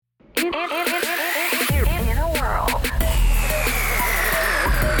In a world.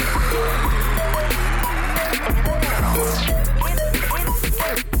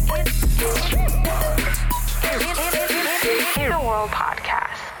 In a World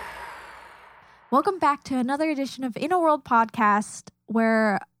podcast. Welcome back to another edition of In a World podcast,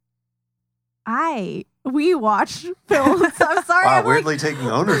 where we watch films. I'm sorry. Wow, I'm weirdly taking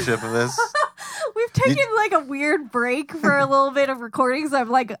ownership of this. We've taken like a weird break for a little bit of recording, so I've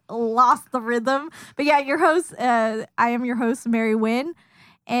like lost the rhythm. But yeah, your host, I am your host, Mary Wynn.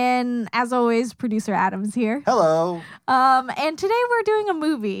 And as always, producer Adam's here. Hello. And today we're doing a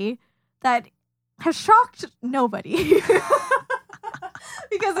movie that has shocked nobody.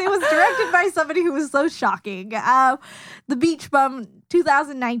 Because it was directed by somebody who was so shocking. The Beach Bum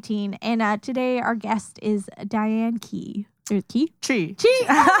 2019. And today our guest is Diane Key. Key? Chi.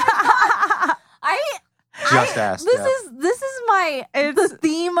 Just asked. This is the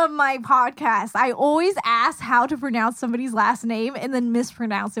theme of my podcast. I always ask how to pronounce somebody's last name and then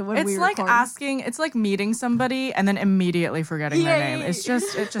mispronounce it when we record. It's like meeting somebody and then immediately forgetting their name. It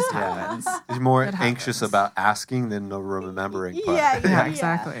just happens. He's more It anxious happens. about asking than the remembering part. Yeah,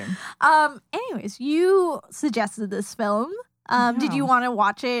 exactly. Anyways, you suggested this film. Did you want to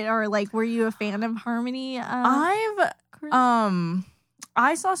watch it, or like were you a fan of Harmony?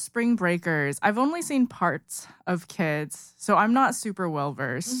 I saw Spring Breakers. I've only seen parts of Kids, so I'm not super well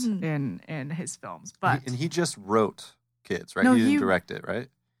versed in his films. But And he just wrote Kids, right? No, he didn't direct it, right?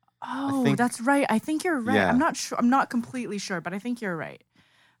 Oh, that's right. I think you're right. Yeah. I'm not sure. I'm not completely sure, but I think you're right.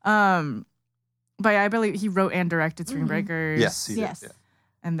 But I believe he wrote and directed Spring Breakers. Yes, he did. Yes. Yeah.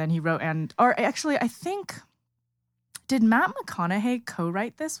 And then he wrote I think, did Matt McConaughey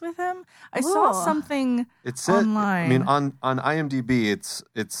co-write this with him? I saw something It said, online. I mean, on IMDb,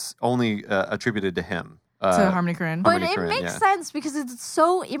 it's only attributed to him. To Harmony Korine. But Harmony it Korine, makes yeah. sense because it's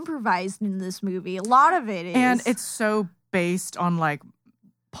so improvised in this movie. A lot of it is. And it's so based on like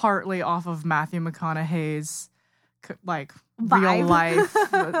partly off of Matthew McConaughey's like Vibe. real life,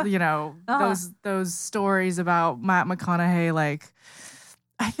 you know, Uh-huh. those stories about Matt McConaughey. Like,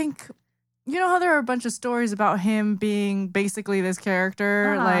 I think, you know how there are a bunch of stories about him being basically this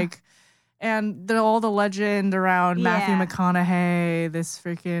character, Uh-huh. like, and all the legend around Matthew Yeah. McConaughey, this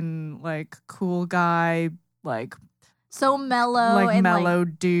freaking like cool guy, like so mellow. and mellow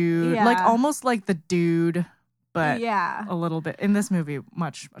dude, yeah. like almost like the dude, but yeah. a little bit in this movie,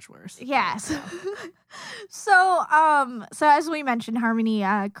 much worse. Yes. So as we mentioned, Harmony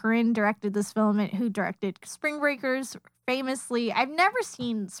Korine directed this film, who directed Spring Breakers famously. I've never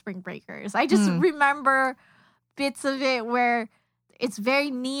seen Spring Breakers. I just remember bits of it where it's very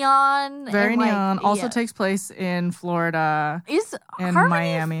neon. Very and, like, neon. Also yeah. takes place in Florida. Is in Harmony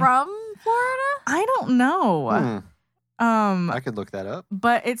Miami. from Florida? I don't know. I could look that up.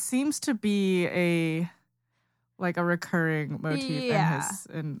 But it seems to be a recurring motif Yeah. in his.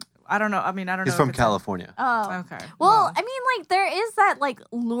 And I don't know. I mean, I don't know. He's if from it's California. Oh. Okay. Well, I mean, like, there is that, like,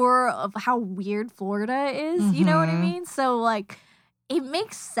 lure of how weird Florida is, you know what I Mhm. mean? So, like, it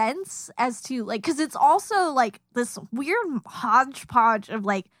makes sense as to, like, because it's also, like, this weird hodgepodge of,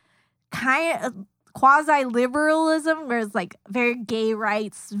 like, kind of quasi-liberalism, where it's, like, very gay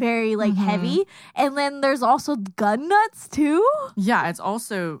rights, very, like, heavy. And then there's also gun nuts, too. yeah, it's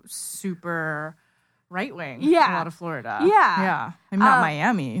also super right wing. Yeah. A lot of Florida. Yeah. Yeah. I mean, not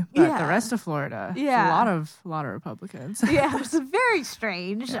Miami, but yeah. the rest of Florida. Yeah. It's a lot of Republicans. Yeah, it's very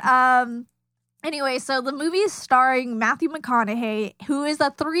strange. Anyway, so the movie is starring Matthew McConaughey, who is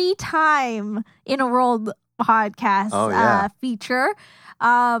a 3-time In a World podcast feature.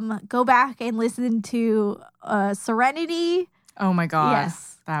 Go back and listen to Serenity. Oh my god. Yes.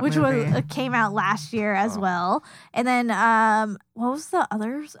 That Which movie. was came out last year as well. And then what was the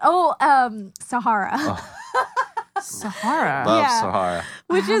others? Sahara. Sahara. Love yeah. Sahara.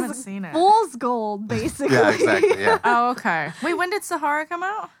 Which I haven't is seen it. fool's gold, basically. Yeah, exactly. Yeah. Oh, okay. Wait, when did Sahara come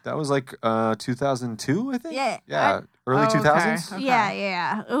out? That was like 2002, I think. Yeah. Yeah. Early Oh, okay. 2000s. Okay.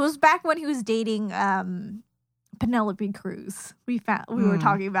 Yeah. It was back when he was dating Penelope Cruz. We were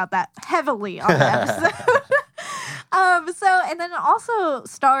talking about that heavily on the episode. And then also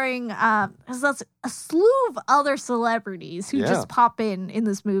starring there's a slew of other celebrities who just pop in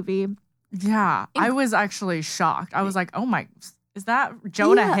this movie. Yeah, I was actually shocked. I was like, "Oh my, is that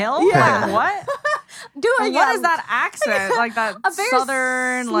Jonah Hill? Yeah. Like, what? What is that accent? Like that a very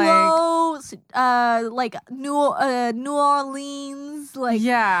southern, slow, like New Orleans, like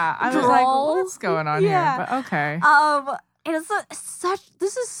yeah." I was like, drawl. "What's going on Yeah. here?" But okay. And it's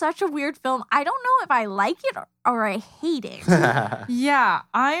this is such a weird film. I don't know if I like it or I hate it. Yeah,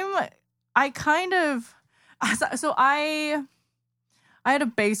 I kind of. So I had a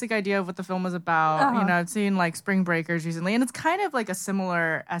basic idea of what the film was about. Uh-huh. You know, I've seen like Spring Breakers recently, and it's kind of like a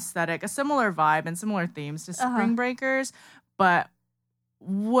similar aesthetic, a similar vibe, and similar themes to Spring Breakers, but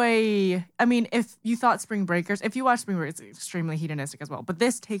way. I mean, if you thought Spring Breakers, if you watch Spring Breakers, it's extremely hedonistic as well. But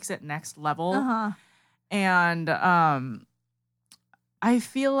this takes it next level, and I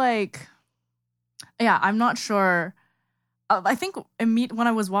feel like, yeah, I'm not sure. I think when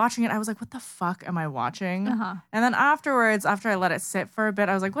I was watching it, I was like, what the fuck am I watching? And then afterwards, after I let it sit for a bit,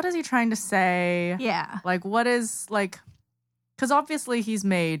 I was like, what is he trying to say? Yeah. Like, what is, like, because obviously he's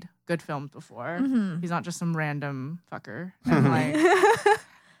made good films before. He's not just some random fucker. And like,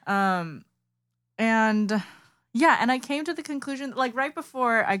 and yeah, and I came to the conclusion, like, right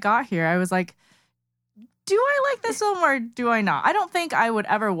before I got here, I was like, do I like this film or do I not? I don't think I would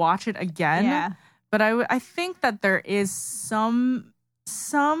ever watch it again. Yeah. But I think that there is some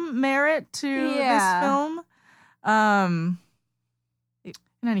merit to this film. In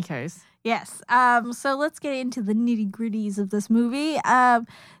any case. Yes. So let's get into the nitty-gritties of this movie. The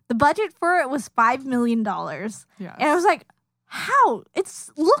budget for it was $5 million. Yes. And I was like, how? It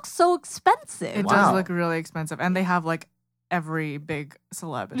looks so expensive. It does look really expensive. And they have like every big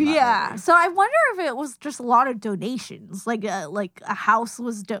celeb in that movie. So I wonder if it was just a lot of donations, like a house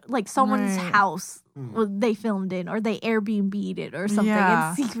was like someone's house they filmed in, or they Airbnb'd it or something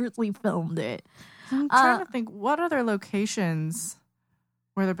and secretly filmed it. I'm trying to think, what other locations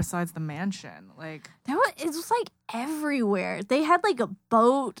were there besides the mansion? Like it was like everywhere. They had like a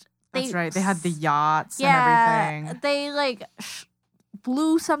boat. That's right. They had the yachts and everything. They like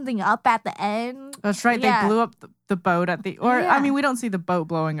blew something up at the end. That's right. They blew up the boat at the... I mean, we don't see the boat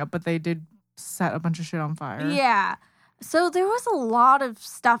blowing up, but they did set a bunch of shit on fire. Yeah. So there was a lot of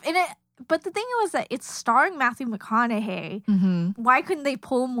stuff in it. But the thing was that it's starring Matthew McConaughey. Why couldn't they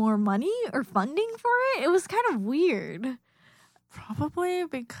pull more money or funding for it? It was kind of weird. Probably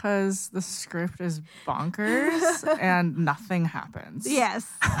because the script is bonkers and nothing happens. Yes.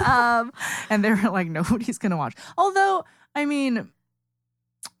 And they were like, nobody's going to watch. Although, I mean...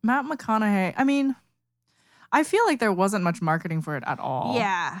 Matt McConaughey, I mean, I feel like there wasn't much marketing for it at all.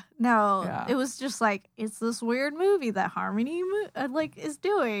 Yeah. No. Yeah. It was just like, it's this weird movie that Harmony is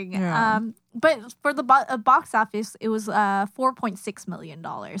doing. Yeah. But for the box office, it was $4.6 million.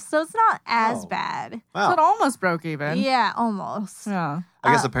 So it's not as bad. Wow. So it almost broke even. Yeah, almost. Yeah.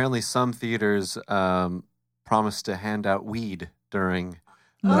 I guess apparently some theaters promised to hand out weed during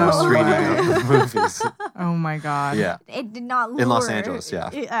screening of the movies. Oh my God. Yeah. It did not lure. In Los Angeles, yeah.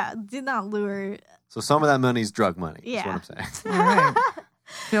 It did not lure. So some of that money's drug money, is what I'm saying. All right.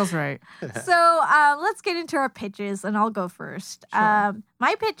 Feels right. So let's get into our pitches, and I'll go first. Sure.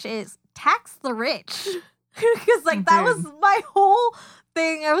 My pitch is tax the rich. Because that was my whole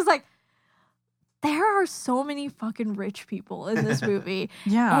thing. I was like, there are so many fucking rich people in this movie.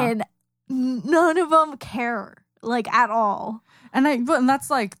 Yeah. And none of them care, at all. And that's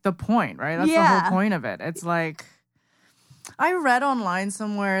like the point, right? That's the whole point of it. It's like, I read online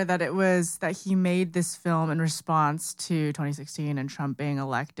somewhere that it was that he made this film in response to 2016 and Trump being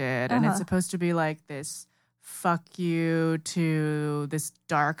elected. And it's supposed to be like this fuck you to this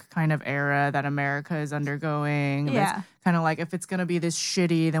dark kind of era that America is undergoing. Yeah. Kind of like, if it's going to be this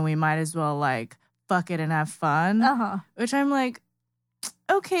shitty, then we might as well fuck it and have fun. Which I'm like,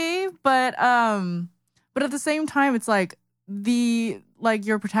 okay, but at the same time, it's like,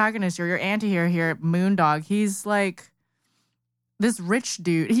 your protagonist or your anti-hero here, Moondog, he's like this rich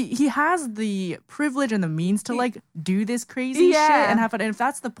dude. He has the privilege and the means to do this crazy shit and have fun. And if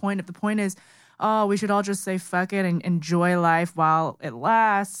that's the point, if the point is, oh, we should all just say fuck it and enjoy life while it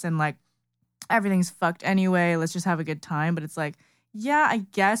lasts and everything's fucked anyway, let's just have a good time. But it's like, yeah, I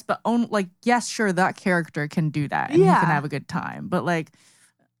guess, but yes, sure, that character can do that and he can have a good time. But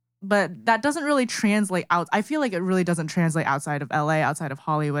that doesn't really translate out. I feel like it really doesn't translate outside of LA, outside of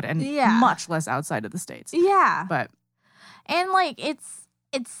Hollywood, and much less outside of the States. Yeah. But and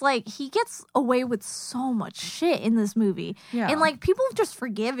it's like he gets away with so much shit in this movie. Yeah. And people just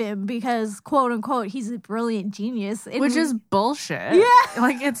forgive him because quote unquote he's a brilliant genius. Which is bullshit. Yeah.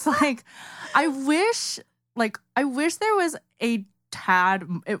 It's like I wish there was a tad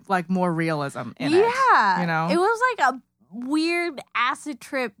more realism in it. Yeah. You know? It was a weird acid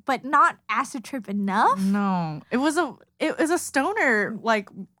trip, but not acid trip enough. No, it was a stoner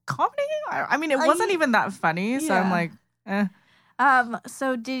comedy. I mean, it wasn't even that funny. So I'm like, eh.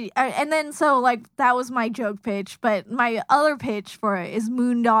 So and then that was my joke pitch, but my other pitch for it is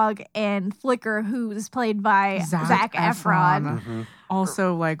Moondog and Flicker, who is played by Zac Efron. Mm-hmm.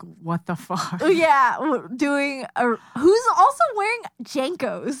 Also, like, what the fuck? Yeah, who's also wearing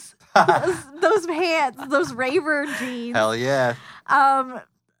Jankos. those pants, those raver jeans. Hell yeah.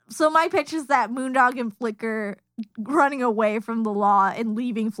 So my pitch is that Moondog and Flicker running away from the law and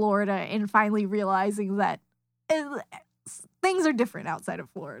leaving Florida and finally realizing that things are different outside of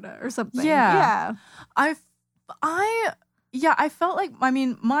Florida or something. Yeah. I felt like, I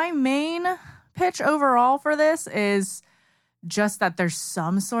mean, my main pitch overall for this is just that there's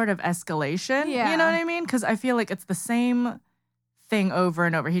some sort of escalation. Yeah. You know what I mean? Because I feel like it's the same thing over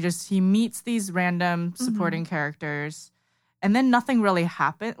and over. He meets these random supporting characters and then nothing really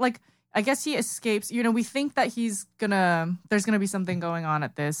happened. Like, I guess he escapes. You know, we think that there's gonna be something going on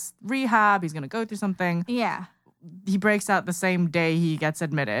at this rehab. He's gonna go through something. Yeah. He breaks out the same day he gets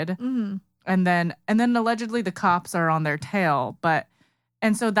admitted. Mm-hmm. And then allegedly the cops are on their tail.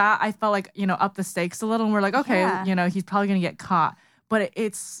 And so that I felt like, you know, up the stakes a little, and we're like, okay, you know, he's probably going to get caught. But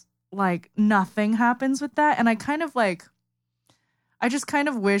it's like nothing happens with that. And I just kind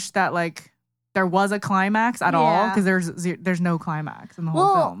of wish that like there was a climax at all, because there's no climax in the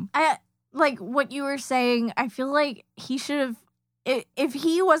whole film. I like what you were saying. I feel like he should have, if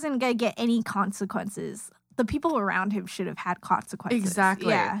he wasn't going to get any consequences, the people around him should have had consequences. Exactly.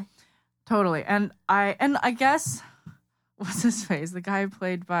 Yeah. Totally. And I guess, what's his face? The guy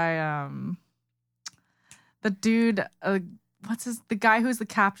played by the dude, the guy who's the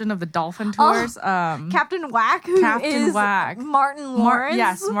captain of the dolphin tours? Captain Whack, who is Martin Lawrence.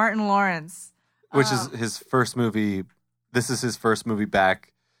 Yes, Martin Lawrence. Which is his first movie. This is his first movie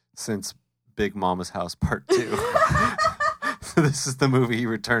back since Big Mama's House Part 2. So this is the movie he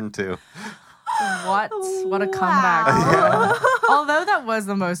returned to. What a comeback. Wow. Yeah. Although that was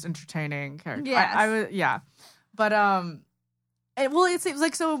the most entertaining character. Yes. I was, yeah. But it seems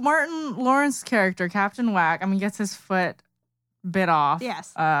like, so Martin Lawrence's character, Captain Whack, I mean, gets his foot bit off.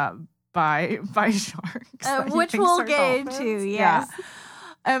 Yes. By sharks. Which we'll get into, yes. Yeah.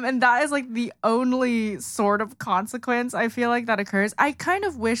 And that is like the only sort of consequence I feel like that occurs. I kind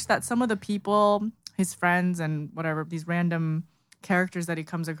of wish that some of the people, his friends and whatever, these random characters that he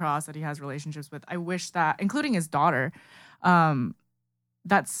comes across that he has relationships with, I wish that, including his daughter,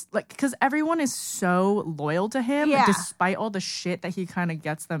 that's like, because everyone is so loyal to him despite all the shit that he kind of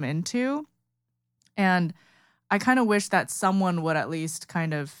gets them into. And I kind of wish that someone would at least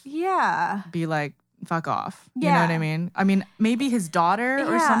kind of be like, fuck off. You know what I mean? I mean, maybe his daughter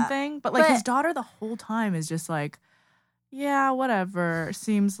or something, but like his daughter the whole time is just like, yeah, whatever.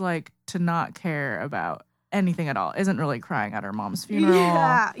 Seems like to not care about anything at all. Isn't really crying at her mom's funeral.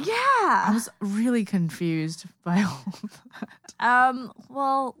 Yeah. I was really confused by all of that.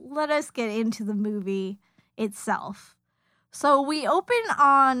 Well, let us get into the movie itself. So we open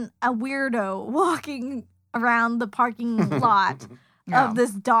on a weirdo walking around the parking lot of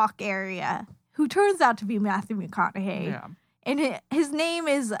this dock area, who turns out to be Matthew McConaughey. Yeah. And his name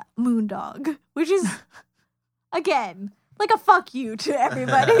is Moondog, which is, again, like a fuck you to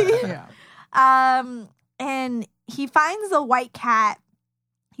everybody. And he finds the white cat.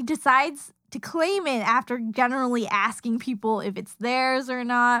 He decides to claim it after generally asking people if it's theirs or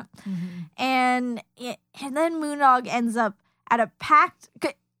not. Mm-hmm. And then Moondog ends up at a packed...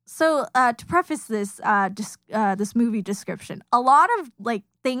 So to preface this this movie description, a lot of like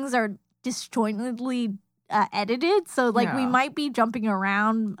things are disjointedly edited, so like we might be jumping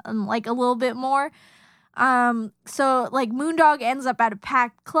around like a little bit more. So like Moondog ends up at a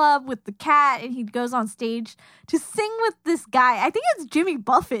packed club with the cat, and he goes on stage to sing with this guy. I think it's Jimmy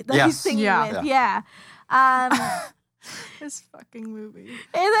Buffett that he's singing with. Yeah. This fucking movie. And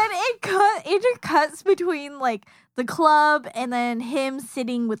then it intercuts between like the club and then him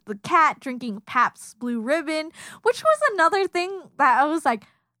sitting with the cat drinking Pabst Blue Ribbon, which was another thing that I was like,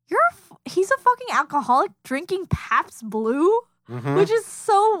 he's a fucking alcoholic drinking Pabst Blue, which is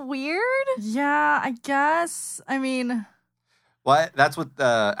so weird. Yeah, I guess. I mean, well, that's what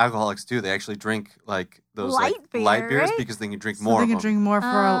alcoholics do. They actually drink like those light beers, right? Because they can drink more. They can drink more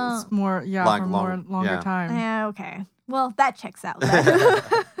for longer time. Yeah, okay. Well, that checks out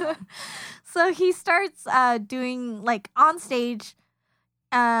then. So he starts doing like on stage.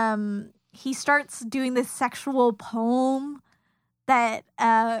 He starts doing this sexual poem that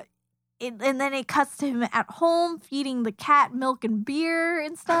and then it cuts to him at home feeding the cat milk and beer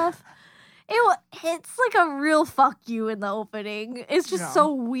and stuff. It's like a real fuck you in the opening. It's just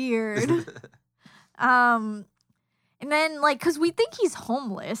so weird. And then like, because we think he's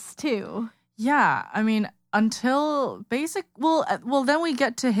homeless too. Yeah, I mean, until then we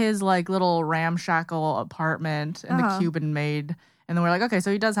get to his like little ramshackle apartment and the Cuban maid, and then we're like, okay,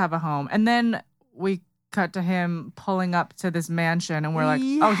 so he does have a home. And then we cut to him pulling up to this mansion, and we're like,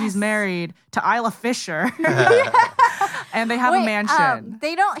 oh, he's married to Isla Fisher. And they have a mansion.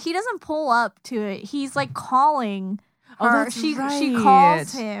 He doesn't pull up to it. He's like calling her. Oh, that's She right.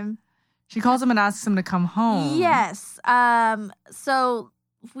 calls him. She calls him and asks him to come home. Yes. So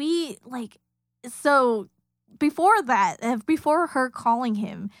before that, before her calling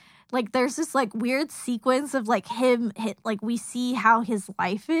him, like there's this like weird sequence of like like we see how his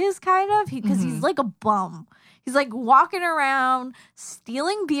life is kind of, because he's like a bum. He's like walking around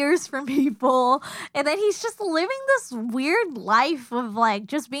stealing beers from people, and then he's just living this weird life of like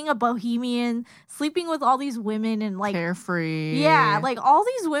just being a bohemian, sleeping with all these women and like carefree. Yeah, like all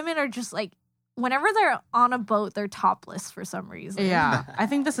these women are just like, whenever they're on a boat, they're topless for some reason. Yeah, I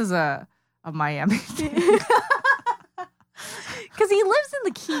think this is a Miami thing. Because he lives in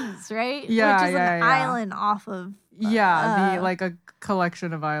the Keys, right? Yeah, which is an island off of like a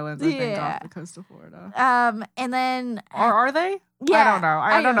collection of islands, I think, off the coast of Florida. And then are they? Yeah, I don't know.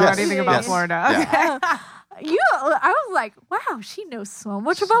 I don't know anything about Florida. Yeah. Okay. I was like, wow, she knows so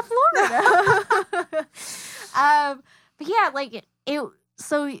much about Florida. But yeah, like it.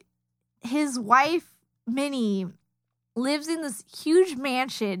 So his wife Minnie lives in this huge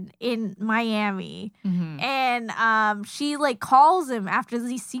mansion in Miami, and she like calls him after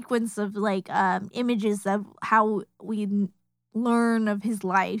these sequence of like images of how we learn of his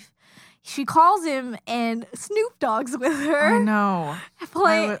life. She calls him, and Snoop Dogg's with her. I know.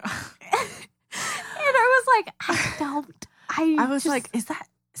 And I was like, I was like, is that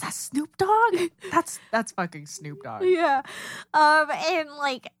Snoop Dogg? That's fucking Snoop Dogg. Yeah. And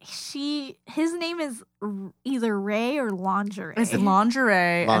like his name is either Ray or Lingerie. It's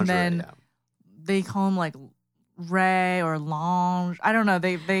Lingerie, and then they call him like Ray or Lange. I don't know.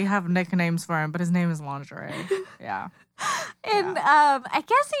 They have nicknames for him, but his name is Lingerie. Yeah. And I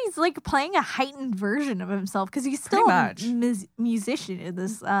guess he's like playing a heightened version of himself because he's still a musician in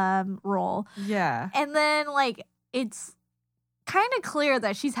this role. Yeah. And then like it's kind of clear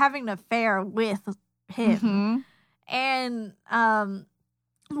that she's having an affair with him. And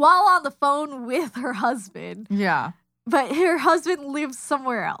while on the phone with her husband. Yeah. But her husband lives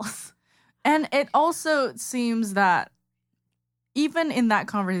somewhere else. And it also seems that even in that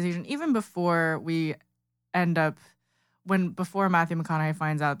conversation, even before we end up, before Matthew McConaughey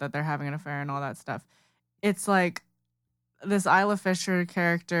finds out that they're having an affair and all that stuff, it's like this Isla Fisher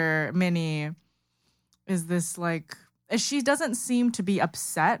character, Minnie, is this like, she doesn't seem to be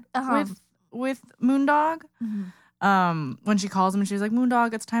upset with Moondog. When she calls him and she's like,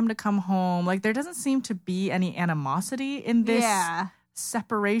 Moondog, it's time to come home. Like there doesn't seem to be any animosity in this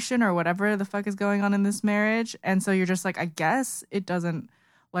separation or whatever the fuck is going on in this marriage. And so you're just like, I guess it doesn't,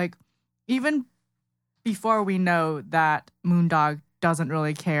 like, even before we know that Moondog doesn't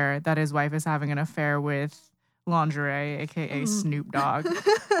really care that his wife is having an affair with Lingerie, aka Snoop Dogg,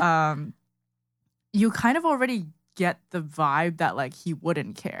 you kind of already get the vibe that like he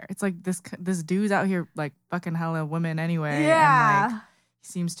wouldn't care. It's like this dude's out here like fucking hella women anyway. Yeah. And like he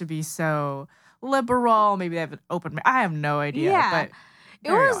seems to be so liberal. Maybe they have an open. I have no idea. Yeah. But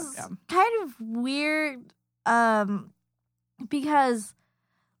it was kind of weird because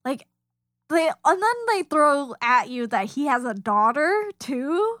like then they throw at you that he has a daughter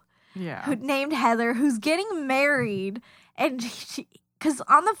too. Yeah. Named Heather, who's getting married, and she. Because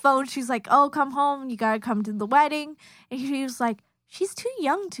on the phone, she's like, oh, come home. You got to come to the wedding. And she was like, she's too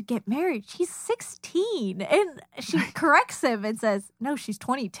young to get married. She's 16. And she corrects him and says, no, she's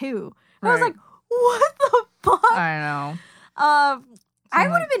 22. And I was like, what the fuck? I know. I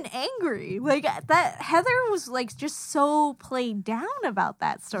would have been angry. Like, that Heather was, like, just so played down about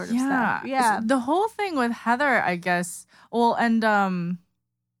that sort of stuff. Yeah. The whole thing with Heather, I guess, well, and,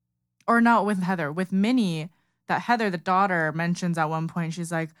 or not with Heather, with Minnie, that Heather, the daughter, mentions at one point,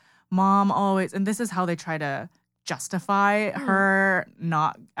 she's like, Mom always, and this is how they try to justify her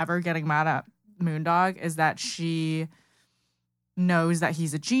not ever getting mad at Moondog, is that she knows that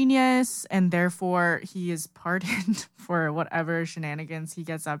he's a genius and therefore he is pardoned for whatever shenanigans he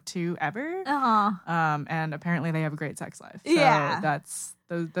gets up to ever. And apparently they have a great sex life. So that's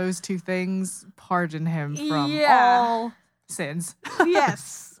those two things pardon him from all sins.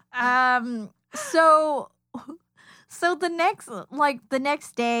 Yes. So the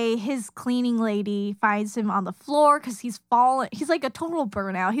next day, his cleaning lady finds him on the floor because he's fallen. He's like a total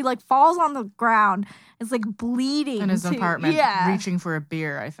burnout. He like falls on the ground. It's like bleeding in his apartment, reaching for a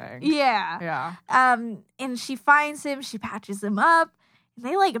beer, I think. Yeah. And she finds him. She patches him up.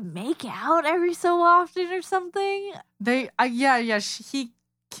 they like make out every so often or something. They, he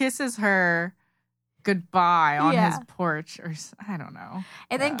kisses her goodbye on his porch, or I don't know,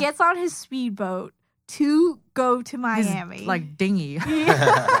 and then gets on his speedboat to go to Miami, his, like dinghy.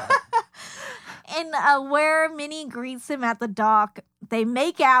 Yeah. And where Minnie greets him at the dock, they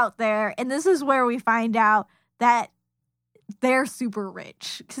make out there, and this is where we find out that they're super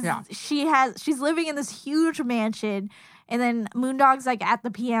rich. 'Cause she's living in this huge mansion, and then Moondog's like at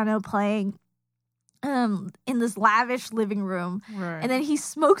the piano playing in this lavish living room. Right. And then he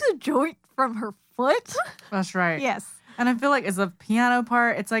smokes a joint from her foot. That's right. Yes. And I feel like it's the piano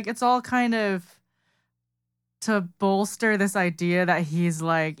part, it's like it's all kind of to bolster this idea that he's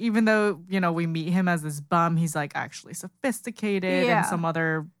like, even though, you know, we meet him as this bum, he's like actually sophisticated in some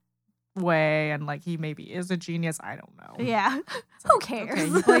other way, and like he maybe is a genius. I don't know. Yeah. Who cares? Okay,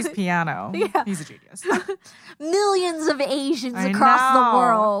 he plays piano. Yeah. He's a genius. Millions of Asians across the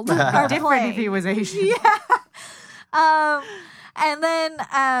world are different playing. if he was Asian. Yeah. And then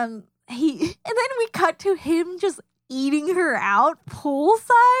we cut to him just eating her out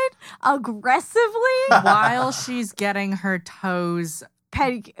poolside aggressively while she's getting her toes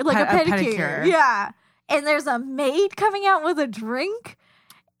a pedicure. Yeah. And there's a maid coming out with a drink.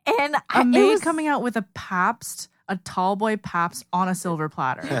 And a maid coming out with a Pabst, a tall boy Pabst on a silver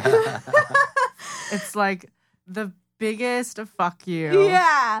platter. It's like the biggest fuck you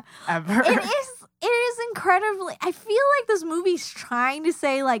ever. It is incredibly, I feel like this movie's trying to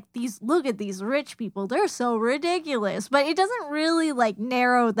say like look at these rich people, they're so ridiculous, but it doesn't really like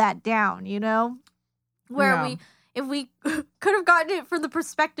narrow that down, you know? Where if we could have gotten it from the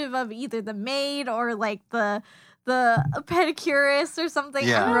perspective of either the maid or like the pedicurist or something.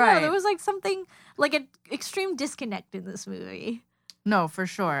 I don't know. There was like something like an extreme disconnect in this movie. No, for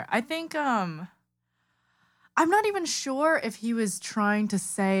sure. I think I'm not even sure if he was trying to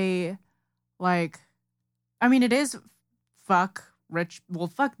say like, I mean, it is fuck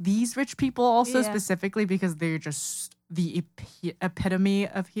these rich people also specifically because they're just the epitome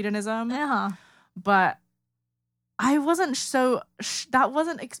of hedonism. But I wasn't that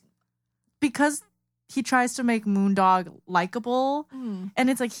wasn't because he tries to make Moondog likable, and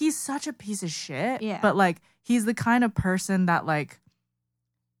it's like he's such a piece of shit. Yeah. But like he's the kind of person that like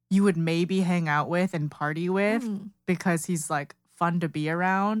you would maybe hang out with and party with because he's like fun to be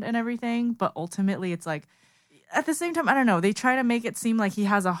around and everything. But ultimately, it's like at the same time, I don't know. They try to make it seem like he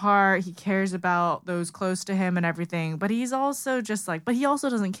has a heart. He cares about those close to him and everything. But he's also just like, but he also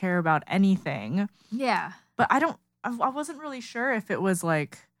doesn't care about anything. Yeah. But I wasn't really sure if it was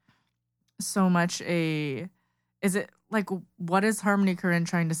like so much is it like, what is Harmony Korine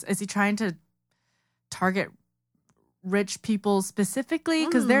trying to, is he trying to target rich people specifically?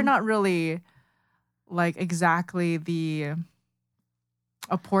 Because they're not really like exactly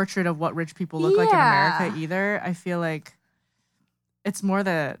a portrait of what rich people look like in America either. I feel like it's more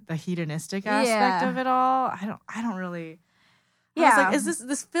the hedonistic aspect of it all. I don't really. Yeah, I was like,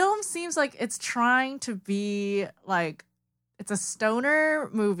 this film seems like it's trying to be like it's a stoner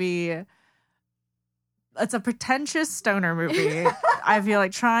movie. It's a pretentious stoner movie. I feel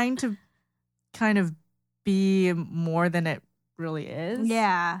like trying to kind of be more than it really is.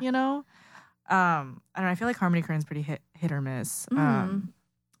 Yeah, you know. I don't know. I feel like Harmony Korine's pretty hit or miss. I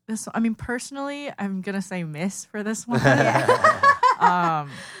mean, personally, I'm gonna say miss for this one. The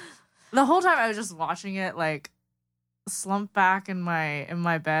whole time I was just watching it, like slumped back in my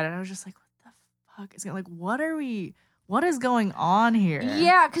bed, and I was just like, "What the fuck is it? Like, what is going on here?"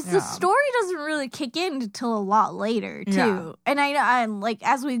 Yeah, because the story doesn't really kick in until a lot later too. And I like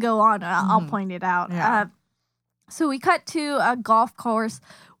as we go on, I'll point it out. Yeah. So we cut to a golf course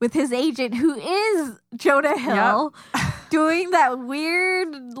with his agent, who is Jonah Hill, doing that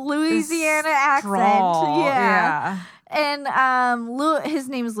weird Louisiana accent. Yeah. And his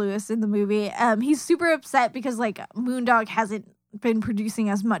name is Lewis in the movie. He's super upset because like Moondog hasn't been producing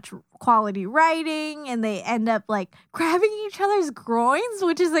as much quality writing, and they end up like grabbing each other's groins,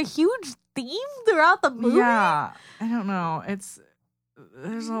 which is a huge theme throughout the movie. Yeah, I don't know.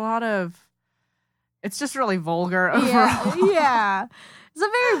 There's a lot of. It's just really vulgar overall. Yeah. It's a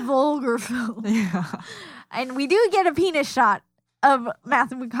very vulgar film. Yeah. And we do get a penis shot of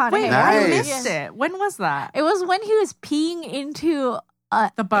Matthew McConaughey. Wait, I missed it. When was that? It was when he was peeing into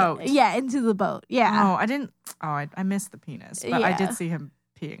the boat. Yeah, into the boat. Yeah. Oh, I didn't. Oh, I missed the penis, but I did see him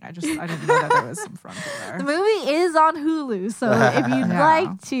peeing. I didn't know that there was some frontal there. The movie is on Hulu, so if you'd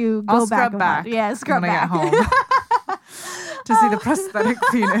like to go scrub back. Yeah, scrub when back. I get home to see the prosthetic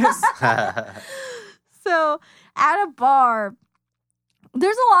penis. So at a bar,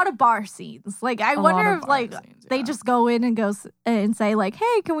 there's a lot of bar scenes. Like, I wonder if like they just go in and and say like,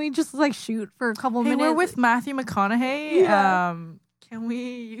 "Hey, can we just like shoot for a couple minutes?" We're with Matthew McConaughey. Yeah. Can we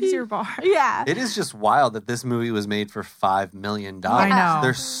use your bar? Yeah. It is just wild that this movie was made for $5 million. I know.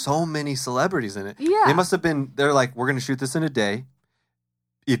 There's so many celebrities in it. Yeah. They must have been, they're like, we're going to shoot this in a day.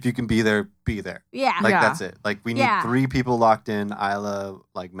 If you can be there, be there. Yeah. Like, Yeah. that's it. Like, we need 3 people locked in, Isla,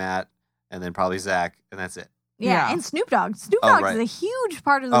 like Matt, and then probably Zach, and that's it. Yeah, and Snoop Dogg. Snoop Oh, Dogg right. is a huge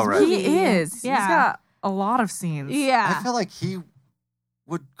part of this Oh, right. movie. He is. Yeah. He's got a lot of scenes. Yeah. I feel like he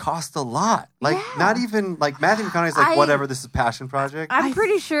would cost a lot. Like, Yeah. not even, like, Matthew McConaughey's like, whatever, this is a passion project. I'm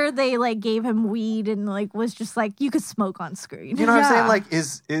pretty sure they like gave him weed and like was just like you could smoke on screen. You know what I'm saying? Yeah. Like,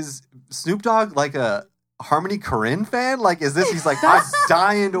 is Snoop Dogg like a Harmony Korine fan? Like, is this? He's like, I'm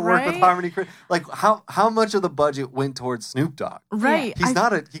dying to work with Right? Harmony Korine. Like, how much of the budget went towards Snoop Dogg? Right.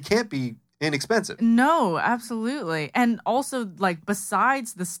 He can't be inexpensive. No, absolutely. And also, like,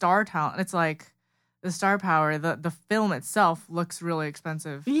 besides the star talent, it's like the star power, the film itself looks really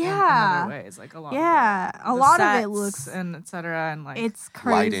expensive in Yeah. other ways. Like, a lot Yeah, of it. a The lot of it sets looks and et cetera. And, like, it's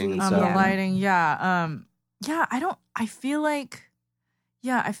crazy. Lighting and the stuff. lighting. Yeah. I feel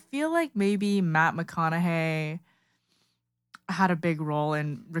like maybe Matt McConaughey had a big role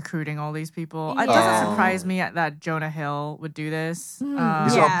in recruiting all these people. It Yeah. doesn't surprise me that Jonah Hill would do this. These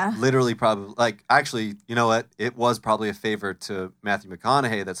Yeah. are literally probably, like, actually, you know what? It was probably a favor to Matthew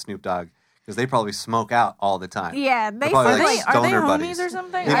McConaughey that Snoop Dogg, because they probably smoke out all the time. Yeah, they probably, said like, like, Are they stoner homies buddies. or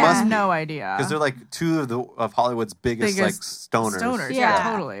something? They I must have be. no idea. Because they're like 2 of Hollywood's biggest like stoners. Stoners. yeah,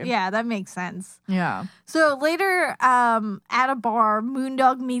 Yeah, totally. Yeah, that makes sense. Yeah. So later, at a bar,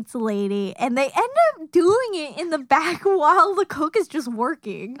 Moondog meets a lady, and they end up doing it in the back while the cook is just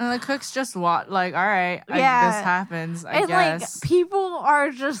working. And the cook's just like, all right, Yeah. this happens, I And guess. like people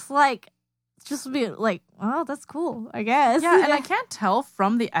are just like, be like, oh, that's cool, I guess. Yeah, and I can't tell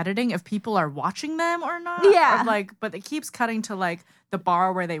from the editing if people are watching them or not. Yeah. Or, like, but it keeps cutting to like the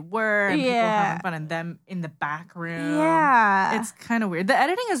bar where they were and people Yeah. having fun and them in the back room. Yeah. It's kind of weird. The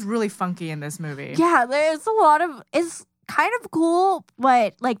editing is really funky in this movie. Yeah, there's a lot of it's kind of cool,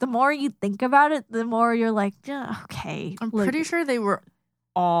 but like the more you think about it, the more you're like, yeah, okay. I'm like, pretty sure they were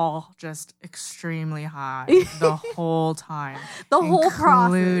all just extremely high the whole time. the whole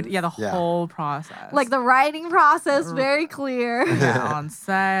process. Yeah, the Yeah. whole process. Like the writing process, very clear. yeah, on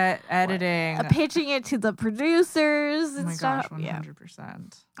set, editing. Pitching it to the producers Oh and my stuff. gosh,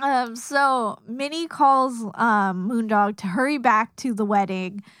 100%. So Minnie calls Moondog to hurry back to the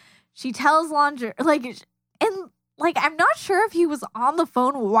wedding. She tells Laundry and I'm not sure if he was on the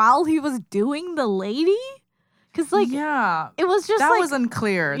phone while he was doing the lady. Cause yeah, it was just that like, was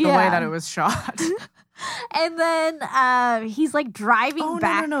unclear the Yeah. way that it was shot. and then he's like driving Oh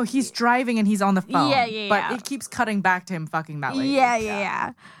back. no, he's driving and he's on the phone. Yeah. But it keeps cutting back to him fucking that lady.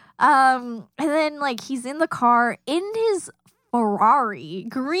 Yeah. And then he's in the car in his Ferrari,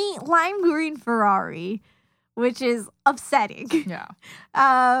 lime green Ferrari, which is upsetting. Yeah.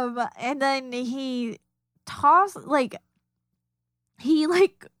 And then he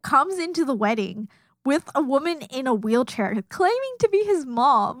comes into the wedding with a woman in a wheelchair claiming to be his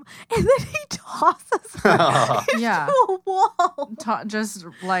mom, and then he tosses her Yeah. into a wall. Just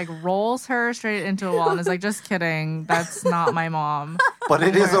like rolls her straight into a wall and is like, just kidding. That's not my mom. But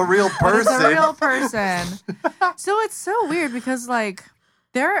it is a real But person. it's a real person. So it's so weird because like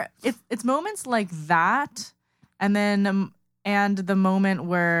it's moments like that, and then and the moment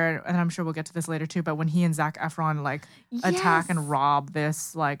where, and I'm sure we'll get to this later too, but when he and Zac Efron like attack and rob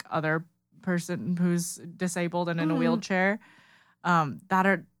this like other person who's disabled and in a wheelchair,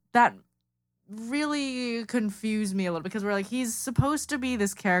 that really confused me a little, because we're like, he's supposed to be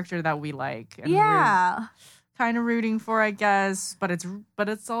this character that we like, and we're kind of rooting for, I guess, but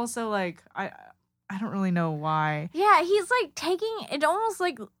it's also like I don't really know why. Yeah, he's like it almost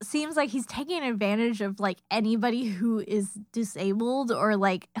like seems like he's taking advantage of like anybody who is disabled or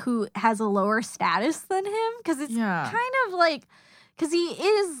like who has a lower status than him, because it's kind of like, because he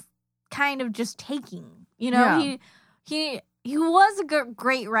is kind of just taking, he was a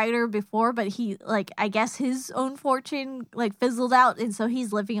great writer before, but he like, I guess his own fortune like fizzled out, and so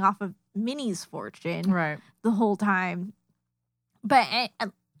he's living off of Minnie's fortune Right. the whole time. But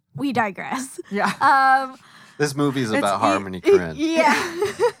we digress. Yeah. This movie is about Harmony Korine. Yeah.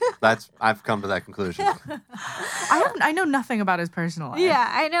 I've come to that conclusion. I know nothing about his personal life. Yeah,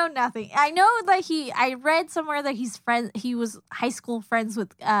 I know nothing. I know that I read somewhere that he was high school friends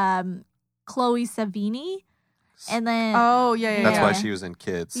with Chloe Savini, and then Oh, yeah. That's why she was in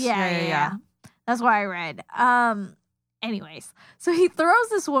Kids. yeah. That's why I read. Anyways, so he throws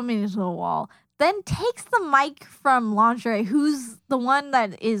this woman into the wall. then takes the mic from Lingerie, who's the one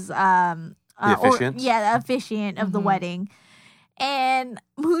that is the officiant? the officiant of the wedding. And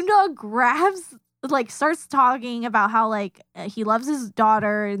Moondog grabs, like, starts talking about how, like, he loves his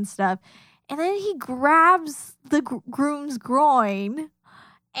daughter and stuff. And then he grabs the groom's groin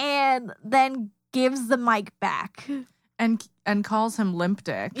and then gives the mic back. And calls him limp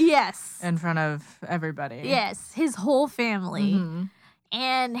dick. Yes. In front of everybody. Yes, his whole family. Mm-hmm.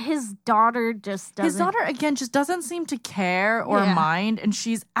 And his daughter just doesn't. His daughter, again, just doesn't seem to care or mind. And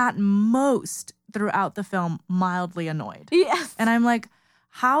she's at most, throughout the film, mildly annoyed. Yes. And I'm like,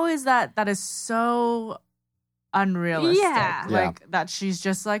 how is that? That is so unrealistic. Yeah. Like, that she's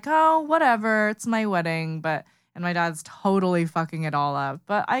just like, oh, whatever. It's my wedding. And my dad's totally fucking it all up.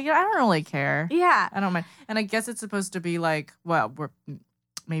 But I don't really care. Yeah. I don't mind. And I guess it's supposed to be like, well,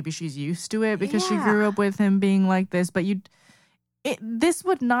 maybe she's used to it because she grew up with him being like this. But this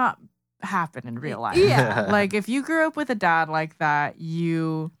would not happen in real life. Yeah. Like, if you grew up with a dad like that,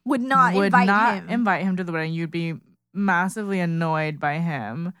 you would not invite him to the wedding. You'd be massively annoyed by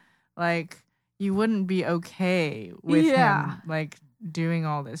him. Like, you wouldn't be okay with him, like, doing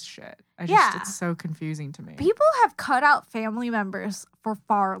all this shit. It's so confusing to me. People have cut out family members for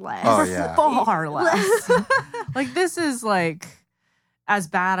far less. Oh, yeah. Far less. Like, this is, like, as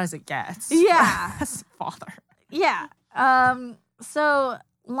bad as it gets. Yeah. As father. Yeah. So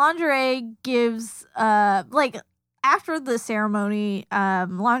Lingerie gives after the ceremony,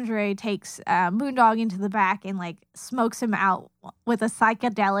 Lingerie takes Moondog into the back and, like, smokes him out with a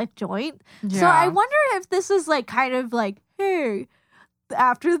psychedelic joint. Yeah. So I wonder if this is, like, kind of like, hey,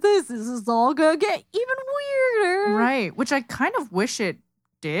 after this is all gonna get even weirder. Right. Which I kind of wish it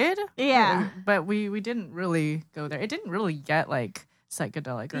did. Yeah. But we didn't really go there. It didn't really get, like,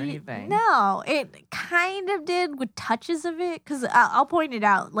 psychedelic or anything. No, it kind of did with touches of it, because I'll point it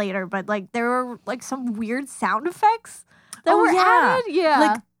out later, but, like, there were, like, some weird sound effects that were added. Yeah.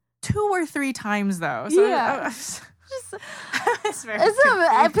 Like 2 or 3 times, though. So yeah. It's very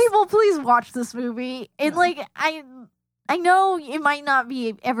people, please watch this movie. And, like, I know it might not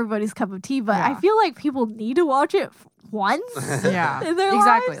be everybody's cup of tea, but I feel like people need to watch it once. Yeah. In their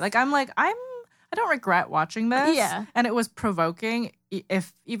exactly. lives. Like, I don't regret watching this. Yeah. And it was provoking,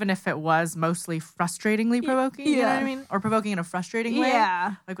 even if it was mostly frustratingly provoking. You know what I mean? Or provoking in a frustrating way.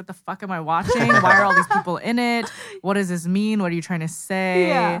 Yeah. Like, what the fuck am I watching? Why are all these people in it? What does this mean? What are you trying to say?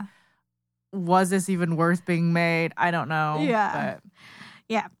 Yeah. Was this even worth being made? I don't know. Yeah. But.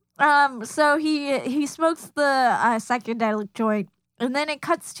 Yeah. So he smokes the psychedelic joint, and then it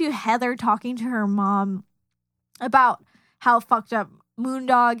cuts to Heather talking to her mom about how fucked up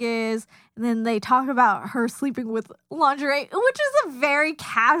Moondog is, and then they talk about her sleeping with Lingerie, which is a very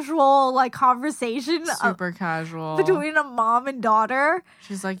casual, like, conversation. Super casual. Between a mom and daughter.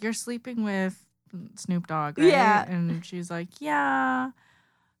 She's like, you're sleeping with Snoop Dogg, right? Yeah. And she's like, yeah,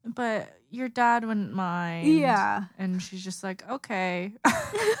 but your dad wouldn't mind. Yeah. And she's just like, okay.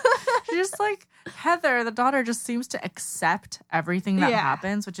 She's just like, Heather, the daughter, just seems to accept everything that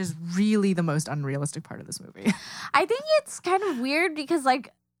happens, which is really the most unrealistic part of this movie. I think it's kind of weird because,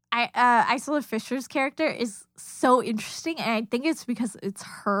 like, Isla Fisher's character is so interesting, and I think it's because it's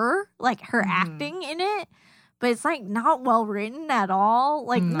her, like, her acting in it, but it's, like, not well written at all.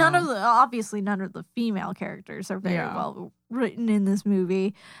 Like, none of the female characters are very well written in this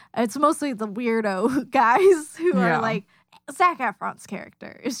movie. It's mostly the weirdo guys who are, like, Zac Efron's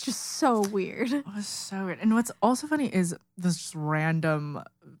character is just so weird. It was so weird. And what's also funny is this random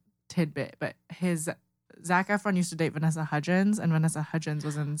tidbit, but Zac Efron used to date Vanessa Hudgens, and Vanessa Hudgens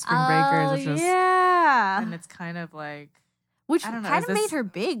was in Spring Breakers, which was and it's kind of like, which I don't know, kind of made her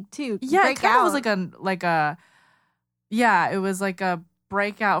big too. Yeah, it kind of was it was like a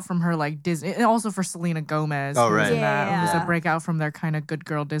breakout from her, like, Disney, and also for Selena Gomez. Oh, right. It was a breakout from their kind of good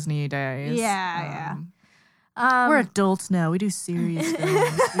girl Disney days. We're adults now. We do serious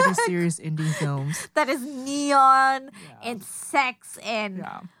films. We do serious indie films. That is neon and sex and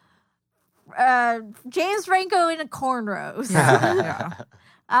James Franco in a cornrows.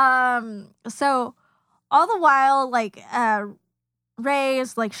 So all the while, like, Ray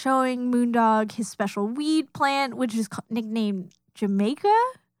is, like, showing Moondog his special weed plant, which is nicknamed Jamaica.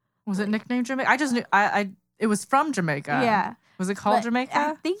 Was it nicknamed Jamaica? I just knew it was from Jamaica. Yeah. Was it called Jamaica?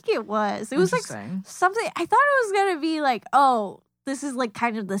 I think it was. It was, like, something. I thought it was gonna be like, oh, this is, like,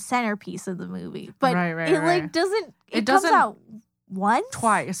 kind of the centerpiece of the movie, but like doesn't. It comes out once,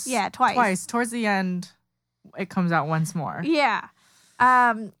 twice. Yeah, twice. Towards the end, it comes out once more. Yeah.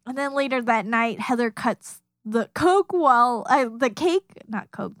 And then later that night, Heather cuts the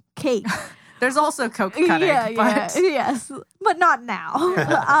cake There's also coke cutting. Yes, but not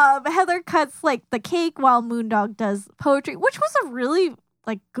now. Heather cuts like the cake while Moondog does poetry, which was a really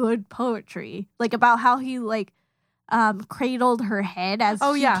like good poetry, like about how he like cradled her head as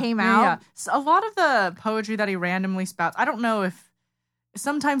she came out. Yeah. So a lot of the poetry that he randomly spouts, I don't know if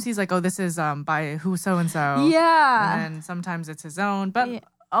sometimes he's like, oh, this is by who so and so. Yeah. And then sometimes it's his own. But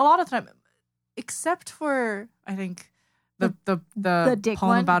a lot of the time, except for I think the dick poem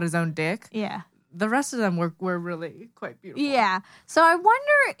one about his own dick. Yeah. The rest of them were really quite beautiful. Yeah. So I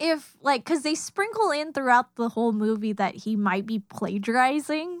wonder if, like, because they sprinkle in throughout the whole movie that he might be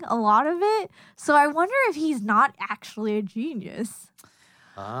plagiarizing a lot of it. So I wonder if he's not actually a genius.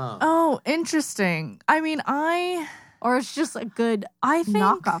 Oh, interesting. I mean, Or it's just a good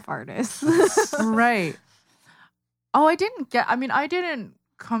knockoff artist. Right. Oh, I didn't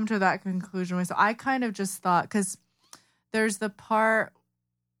come to that conclusion myself. I kind of just thought, because there's the part,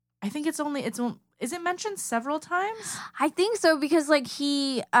 I think is it mentioned several times? I think so, because like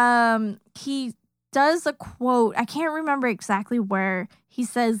he does a quote. I can't remember exactly where he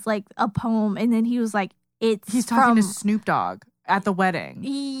says like a poem, and then he was like, he's talking to Snoop Dogg at the wedding.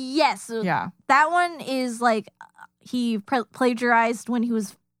 Yes. Yeah. That one is like he plagiarized when he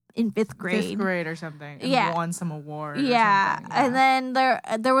was in fifth grade or something. And won some award. Yeah. And then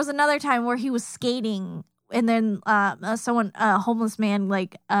there was another time where he was skating. And then someone, a homeless man,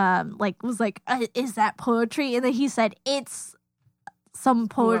 was like, "Is that poetry?" And then he said, "It's some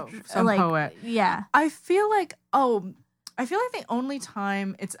poetry, poet." Yeah, I feel like the only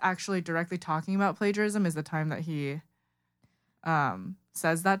time it's actually directly talking about plagiarism is the time that he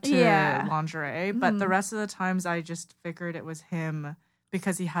says that to Lingerie. But the rest of the times, I just figured it was him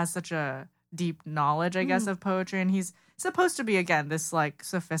because he has such a deep knowledge, I guess, of poetry, and he's supposed to be, again, this like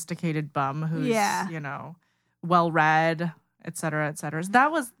sophisticated bum who's well read, etc., etc. So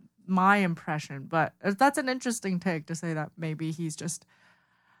that was my impression, but that's an interesting take to say that maybe he's just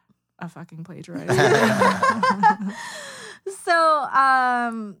a fucking plagiarizer. So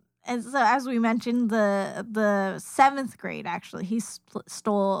and so as we mentioned, the seventh grade, actually he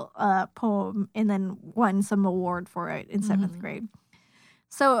stole a poem and then won some award for it in seventh grade.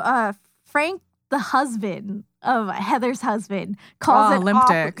 So Frank, the husband of Heather's husband, calls it Limp off,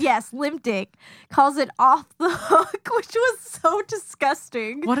 Dick. Yes, Limp Dick calls it off the hook, which was so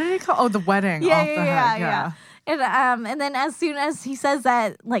disgusting. What did he call? Oh, the wedding. Off the hook. Yeah. And then as soon as he says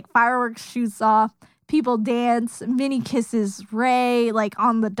that, like fireworks shoots off, people dance, Minnie kisses Ray like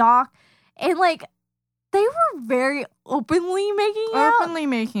on the dock, and like they were very openly making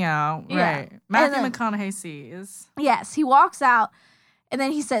out. Yeah. Right. Matthew McConaughey sees. Yes, he walks out, and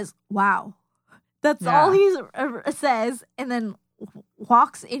then he says, "Wow." That's all he says, and then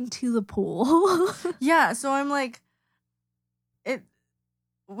walks into the pool. Yeah, so I'm like,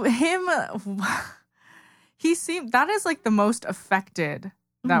 he seemed, that is like the most affected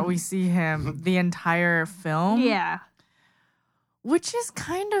that we see him the entire film. Yeah. Which is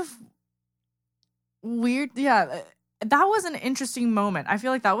kind of weird. Yeah, that was an interesting moment. I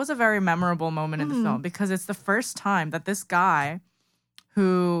feel like that was a very memorable moment in the film because it's the first time that this guy,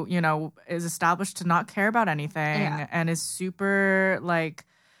 who, you know, is established to not care about anything and is super, like,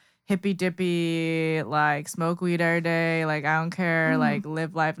 hippy-dippy, like, smoke weed every day, like, I don't care, like,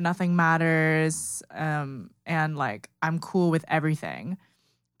 live life, nothing matters, and, like, I'm cool with everything.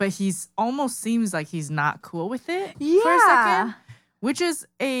 But he's almost seems like he's not cool with it for a second, which is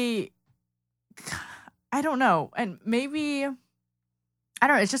I don't know, and maybe, I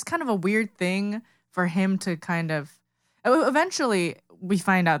don't know, it's just kind of a weird thing for him to kind of, eventually we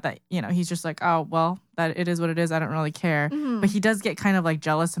find out that, you know, he's just like, oh, well, that it is what it is. I don't really care. But he does get kind of like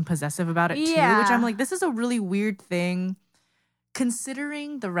jealous and possessive about it too, which I'm like, this is a really weird thing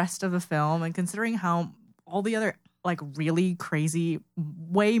considering the rest of the film and considering how all the other like really crazy,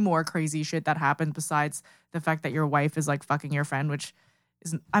 way more crazy shit that happens besides the fact that your wife is like fucking your friend, which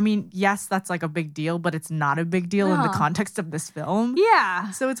is, I mean, yes, that's like a big deal, but it's not a big deal in the context of this film. Yeah.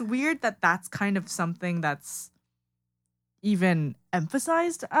 So it's weird that that's kind of something that's even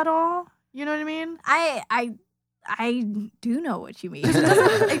emphasized at all. You know what I mean? I do know what you mean.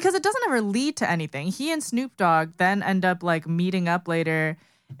 Because it doesn't ever lead to anything. He and Snoop Dogg then end up like meeting up later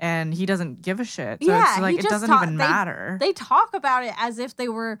and he doesn't give a shit. So it's like it doesn't even matter. They talk about it as if they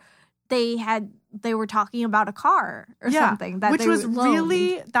were talking about a car or something. That which was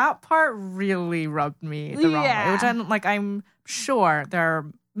really, that part really rubbed me the wrong way. Which I'm sure there are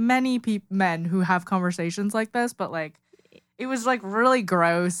many men who have conversations like this, but like it was like really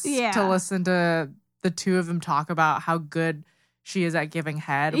gross to listen to the two of them talk about how good she is at giving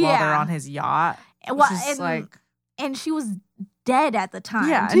head while they're on his yacht. And she was dead at the time.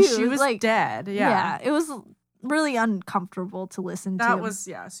 Yeah, too. and she was like dead. Yeah. it was really uncomfortable to listen to. That was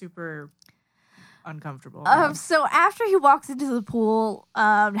super uncomfortable. So after he walks into the pool,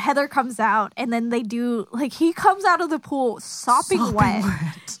 Heather comes out, and then they do he comes out of the pool sopping wet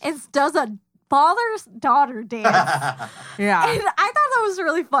and does a father-daughter dance. Yeah, and I thought that was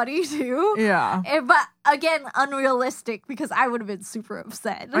really funny too. Yeah, but again, unrealistic because I would have been super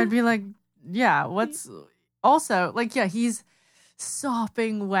upset. I'd be like, yeah, what's also he's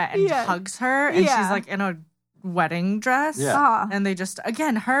sopping wet and hugs her, and she's like in a wedding dress, and they just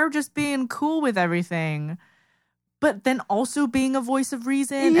her just being cool with everything, but then also being a voice of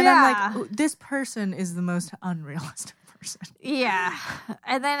reason, and I'm like, this person is the most unrealistic person. Yeah.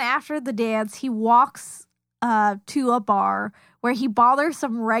 And then after the dance, he walks to a bar where he bothers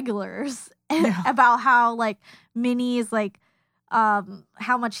some regulars about how Minnie is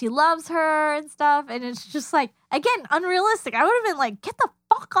how much he loves her and stuff, and it's just again unrealistic. I would have been like, get the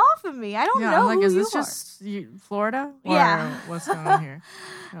fuck off of me. I don't know who is you this are. Just Florida? Or what's going on here?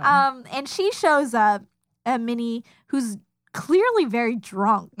 And she shows up, Minnie, who's clearly very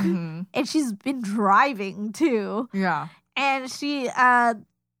drunk, and she's been driving too. Yeah. And she's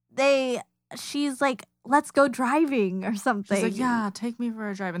like, let's go driving or something. She's like, yeah, take me for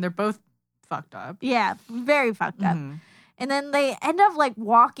a drive. And they're both fucked up. Yeah, very fucked up. And then they end up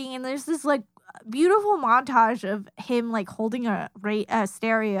walking, and there's this beautiful montage of him holding a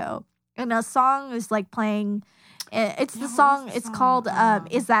stereo, and a song is playing. It's the song. It's called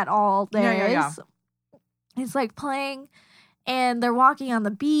 "Is That All There Is?" It's playing, and they're walking on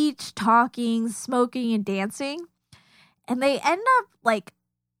the beach, talking, smoking, and dancing, and they end up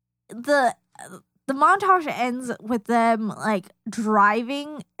the montage ends with them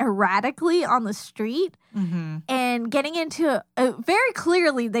driving erratically on the street and getting into very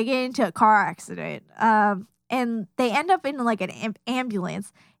clearly they get into a car accident, and they end up in an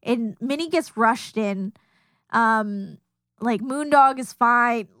ambulance, and Minnie gets rushed in. Moondog is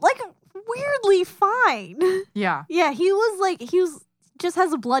fine, weirdly fine. Yeah, he was just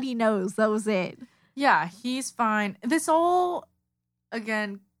has a bloody nose. That was it. Yeah, he's fine. This all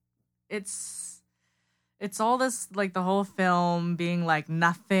again, it's all this the whole film being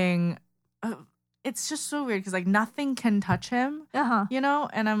nothing. It's just so weird because nothing can touch him. You know,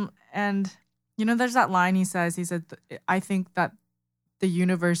 and there's that line he said, I think that the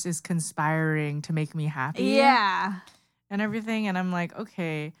universe is conspiring to make me happy. Yeah. And everything, and I'm like,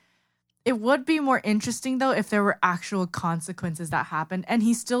 okay. It would be more interesting though if there were actual consequences that happened, and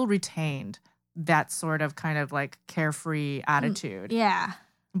he still retained that sort of kind of carefree attitude. Yeah.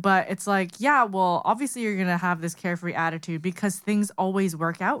 But it's well, obviously you're going to have this carefree attitude because things always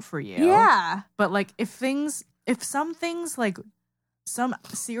work out for you. Yeah. But if some things, some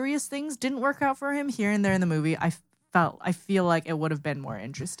serious things didn't work out for him here and there in the movie, I feel like it would have been more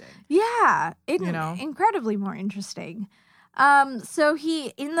interesting. Yeah. Incredibly more interesting. So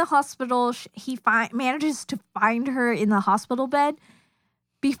he, in the hospital, he manages to find her in the hospital bed.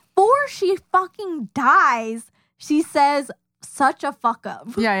 Before she fucking dies, she says, such a fuck up.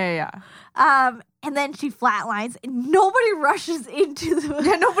 Yeah. And then she flatlines, and nobody rushes into the.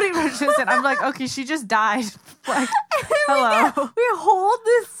 Yeah, nobody rushes in. I'm like, okay, she just died. Hello. We hold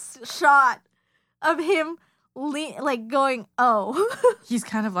this shot of him, going, oh. He's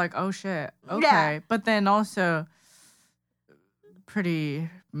kind of like, oh shit, okay, yeah. But then also, pretty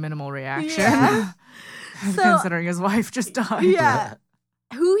minimal reaction, considering his wife just died. Yeah.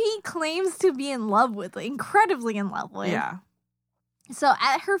 Who he claims to be in love with, incredibly in love with. Yeah. So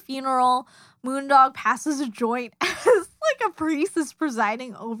at her funeral, Moondog passes a joint as a priest is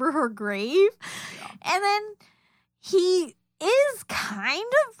presiding over her grave. Yeah. And then he is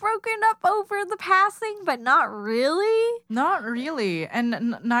kind of broken up over the passing, but not really. Not really.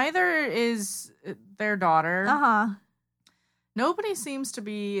 And neither is their daughter. Nobody seems to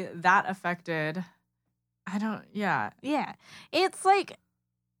be that affected. Yeah. It's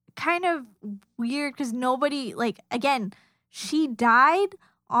kind of weird because nobody, again, she died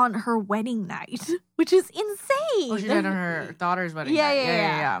on her wedding night, which is insane. Oh, she died on her daughter's wedding night.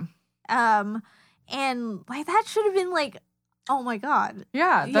 Yeah. And that should have been oh my God.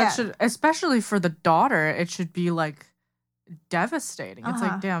 Yeah, that should, especially for the daughter, it should be devastating. It's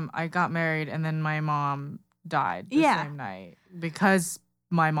damn, I got married and then my mom died the same night because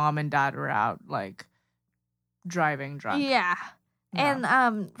my mom and dad were out driving drunk. Yeah. And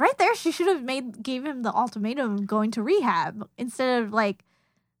right there, she should have gave him the ultimatum of going to rehab instead of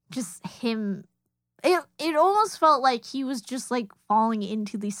just him. It almost felt like he was just falling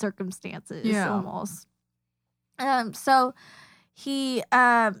into these circumstances. Yeah. Almost. So he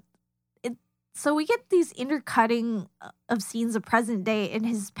so we get these intercutting of scenes of present day in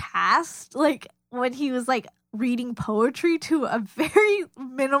his past, like when he was like reading poetry to a very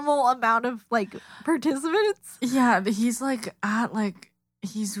minimal amount of like participants. Yeah, he's like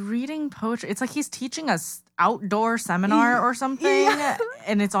he's reading poetry. It's like he's teaching us outdoor seminar or something,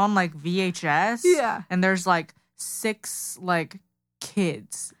 and it's on like VHS. Yeah, and there's like 6 like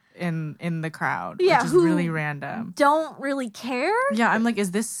kids in the crowd, yeah, which is really random. Don't really care. Yeah, I'm like,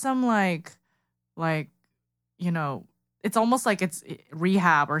 is this some like you know, it's almost like it's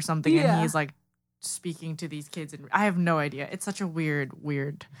rehab or something, and he's like speaking to these kids, and I have no idea. It's such a weird.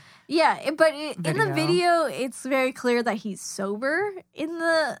 Yeah, but in the video, it's very clear that he's sober. In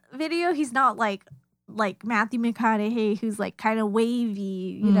the video, he's not like Matthew McConaughey, who's like kind of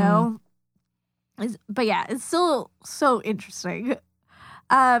wavy, you know. But yeah, it's still so interesting.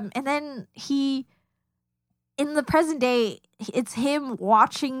 And then in the present day, it's him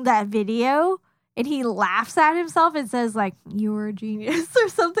watching that video, and he laughs at himself and says like, "You were a genius" or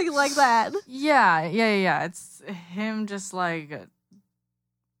something like that. Yeah. It's him just like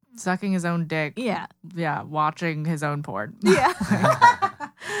sucking his own dick. Yeah, watching his own porn. Yeah.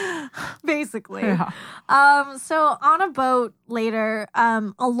 Basically. Yeah. So on a boat later,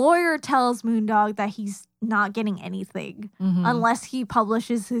 a lawyer tells Moondog that he's not getting anything unless he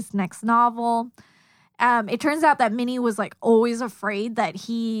publishes his next novel. It turns out that Minnie was like always afraid that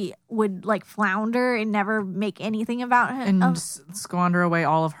he would like flounder and never make anything about him. And squander away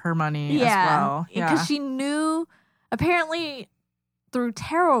all of her money as well. Yeah. Because she knew, apparently through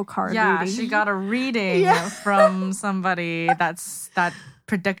tarot card reading. She got a reading from somebody that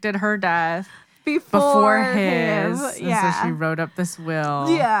predicted her death before his. And so she wrote up this will.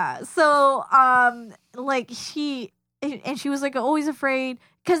 Yeah. So like she was like always afraid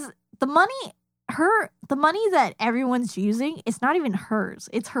because the money that everyone's using, it's not even hers.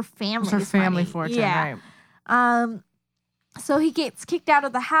 It's her family's It's her family money. fortune, right? So he gets kicked out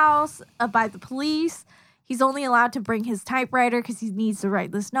of the house by the police. He's only allowed to bring his typewriter because he needs to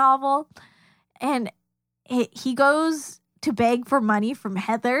write this novel. And he goes to beg for money from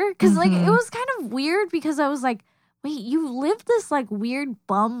Heather. Because, like, it was kind of weird because I was like, wait, you live this, like, weird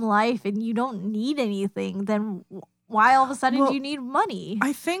bum life and you don't need anything. Then why all of a sudden do you need money?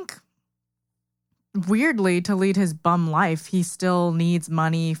 I think, weirdly, to lead his bum life, he still needs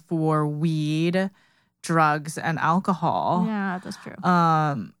money for weed, drugs, and alcohol. Yeah, that's true.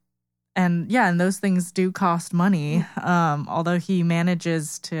 And those things do cost money. Although he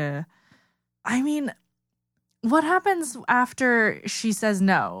manages to, I mean, what happens after she says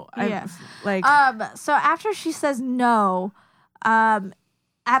no? So after she says no,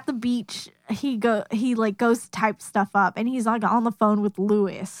 at the beach, he goes to type stuff up, and he's like on the phone with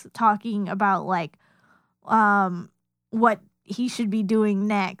Lewis talking about like, what he should be doing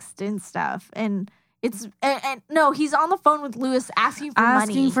next and stuff, and. He's on the phone with Lewis asking for money.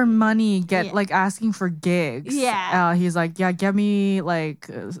 Asking for money, asking for gigs. Yeah. He's like, get me like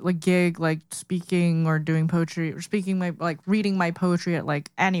gig, like speaking or doing poetry or speaking reading my poetry at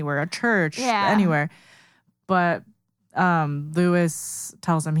like anywhere, a church, anywhere. But Lewis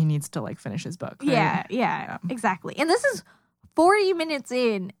tells him he needs to like finish his book. Right? Yeah, exactly. And this is 40 minutes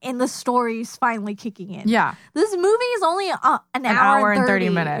in, and the story's finally kicking in. Yeah. This movie is only an hour and 30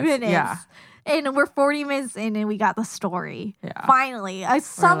 minutes. Yeah. And we're 40 minutes in, and we got the story. Yeah. Finally,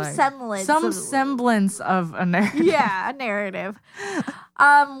 some semblance of a narrative. Yeah, a narrative.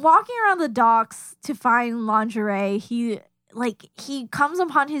 Walking around the docks to find lingerie, he comes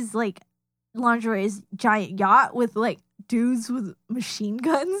upon his like lingerie's giant yacht with like dudes with machine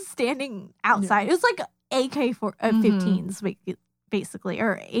guns standing outside. It was like AK-15s, basically,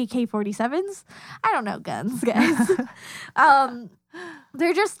 or AK-47s. I don't know guns, guys.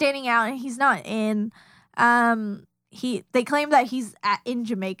 They're just standing out, and he's not in. They claim that he's in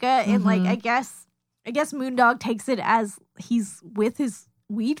Jamaica, and like I guess Moondog takes it as he's with his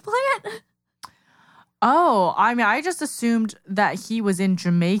weed plant. Oh, I mean, I just assumed that he was in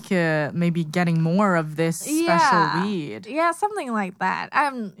Jamaica, maybe getting more of this special weed. Yeah, something like that.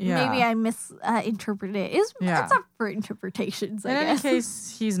 Maybe I misinterpreted it. It's up for interpretations, I guess. In any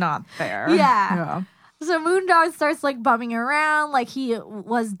case, he's not there. Yeah. So Moondog starts like bumming around like he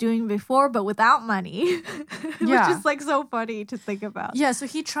was doing before, but without money, which is like so funny to think about. Yeah. So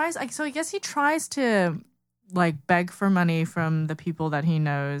he tries. So I guess he tries to like beg for money from the people that he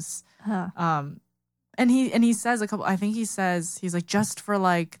knows. And he says a couple. I think he says he's like just for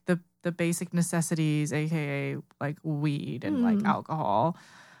like the basic necessities, aka like weed and like alcohol.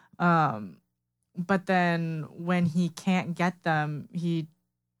 But then when he can't get them, he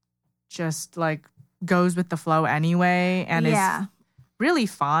just like goes with the flow anyway and is really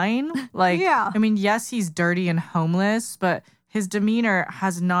fine. Like, Yeah. I mean, yes, he's dirty and homeless, but his demeanor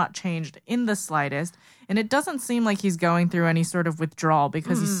has not changed in the slightest. And it doesn't seem like he's going through any sort of withdrawal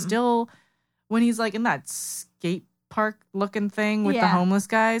because he's still, when he's like in that skate park looking thing with the homeless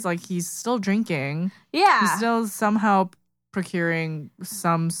guys, like he's still drinking. Yeah. He's still somehow procuring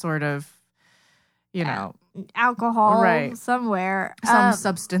some sort of, you know, alcohol right. somewhere. Some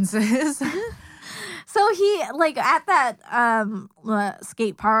substances. So he, like, at that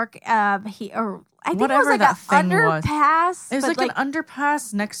skate park, I think Whatever it was like that an thing was. underpass. It was but, like an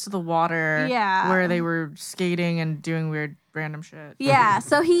underpass next to the water. Yeah. Where they were skating and doing weird random shit. Yeah,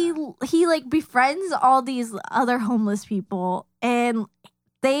 so he like befriends all these other homeless people, and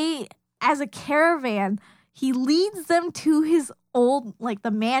they, as a caravan, he leads them to his old, like,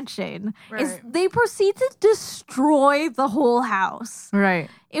 the mansion. Right. They proceed to destroy the whole house. Right.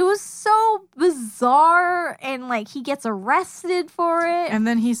 It was so bizarre, and like he gets arrested for it. And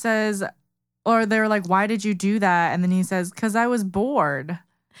then he says, or they're like, why did you do that? And then he says, because I was bored.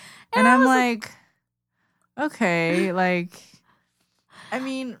 And I'm like, okay, like, I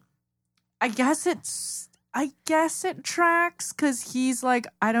mean, I guess it tracks because he's like,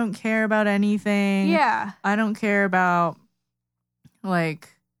 I don't care about anything. Yeah. I don't care about, like,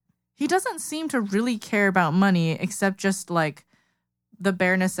 he doesn't seem to really care about money except just like the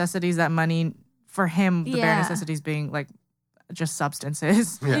bare necessities that money, for him, the bare necessities being like just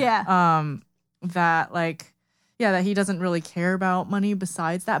substances. Yeah. That like, yeah, that he doesn't really care about money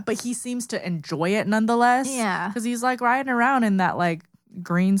besides that, but he seems to enjoy it nonetheless. Yeah. Because he's like riding around in that like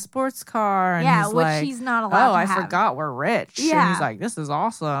green sports car. And Yeah, he's which like, he's not allowed to I have. forgot we're rich. Yeah. And he's like, this is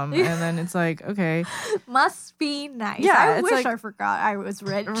awesome. And then it's like, okay. Must be nice. Yeah, I it's wish like- I forgot I was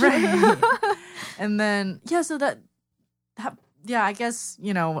rich. Right. And then, yeah, so that, yeah, I guess,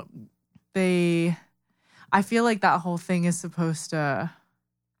 you know, I feel like that whole thing is supposed to,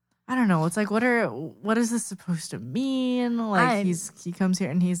 I don't know. It's like, what is this supposed to mean? Like he comes here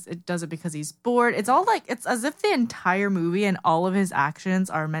and it does it because he's bored. It's all like, it's as if the entire movie and all of his actions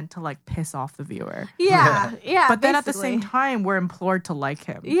are meant to like piss off the viewer. Yeah. Yeah. But then at the same basically. time, we're implored to like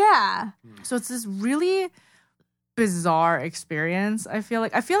him. Yeah. So it's this really bizarre experience. I feel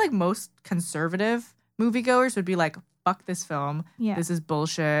like most conservative moviegoers would be like, fuck this film. Yeah. This is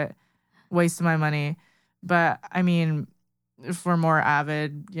bullshit. Waste of my money. But I mean, for more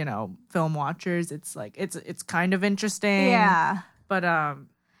avid, you know, film watchers, it's like it's kind of interesting. Yeah. But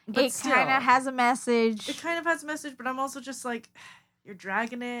It kind of has a message. It kind of has a message, but I'm also just like, you're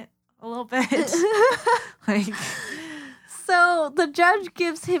dragging it a little bit. Like, So the judge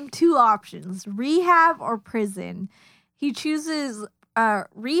gives him two options: rehab or prison. He chooses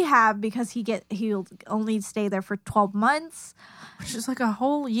rehab because he'll only stay there for 12 months. which is like a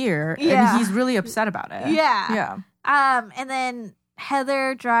whole year. Yeah. And he's really upset about it. Yeah. Yeah. And then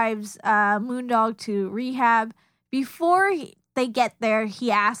Heather drives Moondog to rehab. Before they get there,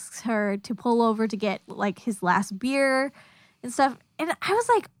 he asks her to pull over to get like his last beer and stuff. And I was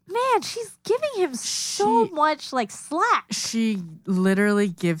like, man, she's giving him so much like slack. She literally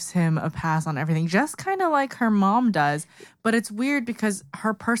gives him a pass on everything, just kind of like her mom does. But it's weird because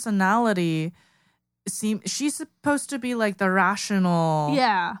her personality she's supposed to be like the rational,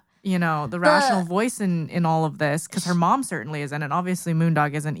 Yeah. you know, the rational voice in all of this, because her mom certainly isn't, and obviously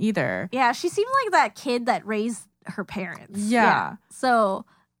Moondog isn't either. Yeah, she seemed like that kid that raised her parents. Yeah. So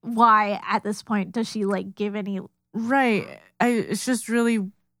why at this point does she like give any? Right. It's just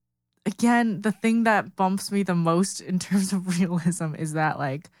really, again, the thing that bumps me the most in terms of realism is that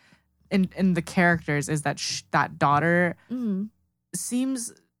like in the characters is that that daughter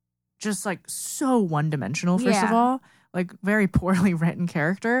seems just like so one-dimensional, first of all, like very poorly written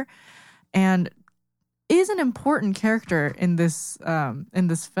character, and is an important character in this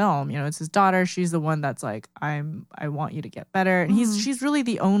film. You know, it's his daughter. She's the one that's like, I want you to get better. And she's really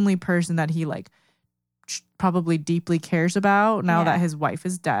the only person that he like probably deeply cares about now that his wife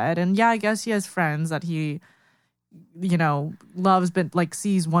is dead. And yeah, I guess he has friends that he, you know, loves, but like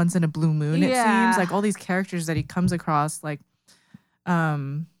sees once in a blue moon, it seems. Like all these characters that he comes across, like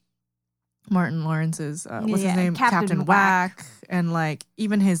Martin Lawrence's what's his name, Captain Whack, and like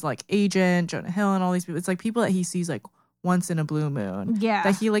even his like agent Jonah Hill and all these people. It's like people that he sees like once in a blue moon,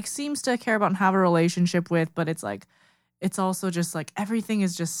 that he like seems to care about and have a relationship with. But it's like, it's also just like everything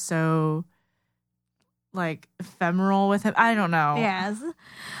is just so like ephemeral with him. I don't know. Yes.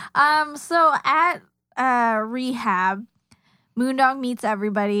 So at rehab, Moondog meets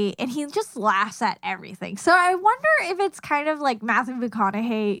everybody and he just laughs at everything. So I wonder if it's kind of like Matthew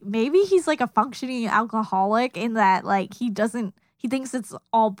McConaughey. Maybe he's like a functioning alcoholic in that like he thinks it's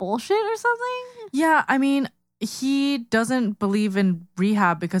all bullshit or something. Yeah, I mean, he doesn't believe in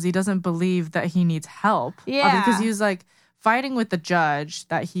rehab because he doesn't believe that he needs help. Yeah. Because he was like fighting with the judge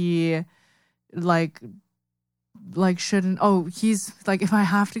that he like shouldn't. Oh, he's like, if I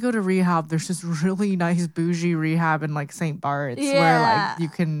have to go to rehab, there's this really nice bougie rehab in like St. Bart's where like you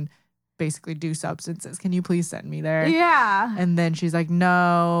can basically do substances. Can you please send me there? Yeah. And then she's like,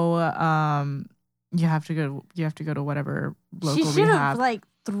 no, you have to go to whatever local She should rehab. have like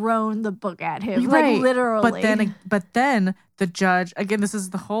thrown the book at him, Right. like literally. But then the judge, again, this is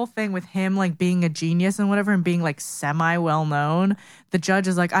the whole thing with him like being a genius and whatever and being like semi well known. The judge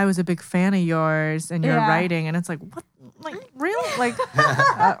is like, I was a big fan of yours and your writing, and it's like, what? Like really? Like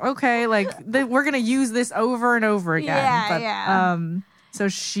okay, like we're gonna use this over and over again. So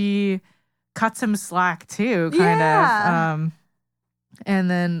she cuts him slack too, kind of. And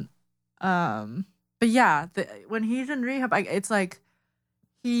then, but yeah, when he's in rehab, it's like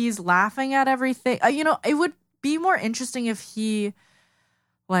he's laughing at everything. It would be more interesting if he,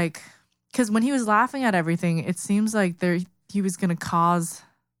 like, because when he was laughing at everything, it seems like he was gonna cause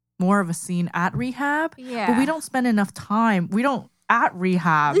more of a scene at rehab. Yeah. But we don't spend enough time. We don't at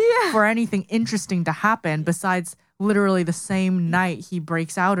rehab for anything interesting to happen besides literally the same night he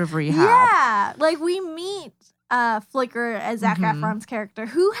breaks out of rehab. Yeah. Like we meet Flicker as Zac Efron's character,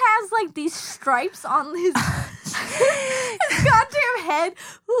 who has like these stripes on his, his goddamn head,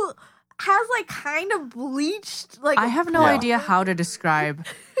 who has like kind of bleached like I have no idea how to describe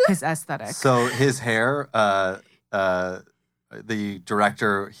his aesthetic. So his hair, the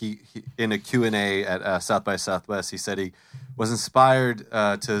director, he in a Q&A at South by Southwest, he said he was inspired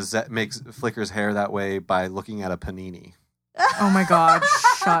to make Flicker's hair that way by looking at a panini. Oh my god,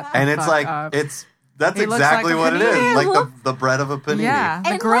 shut And the it's fuck like up. that's It looks exactly like a what it is, panini. like the bread of a panini. Yeah, the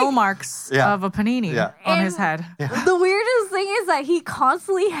And, grill like- marks Yeah. of a panini Yeah. on And- his head. The weirdest thing is that he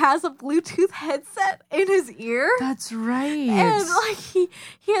constantly has a Bluetooth headset in his ear. That's right. And like he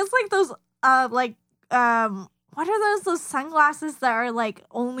has like those what are those sunglasses that are like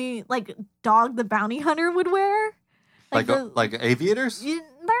only like Dog the Bounty Hunter would wear? Like aviators? They're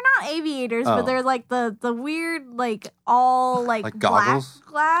not aviators, Oh. but they're like the weird like all like goggles?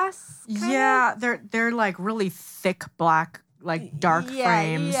 black glass. kind yeah, they're like really thick black, like dark Yeah,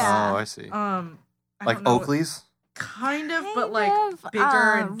 frames. yeah. Oh, I see. I Like don't know, Oakley's? kind of, Kind but like of, bigger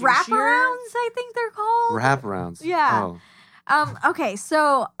and douchier. wraparounds, I think they're called. Wraparounds. Yeah. Oh. Okay,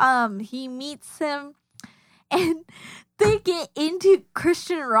 so he meets him and they get into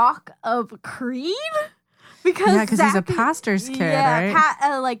Christian rock of Creed because because he's a Zac- pastor's kid, yeah,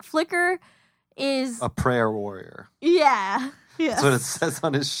 right? like Flicker is A prayer warrior. yeah. That's what it says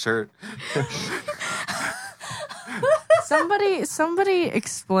on his shirt. Somebody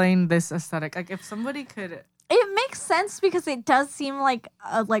explain this aesthetic. Like if somebody could. It makes sense because it does seem like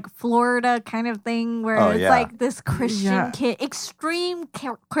a like Florida kind of thing where Oh, it's yeah. like this Christian Yeah. kid, extreme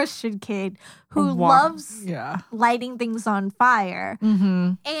Christian kid who Walk- loves Yeah. lighting things on fire.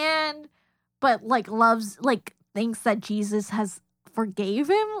 Mm-hmm. But like loves like thinks that Jesus has forgave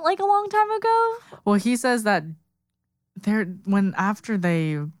him like a long time ago. Well, he says that after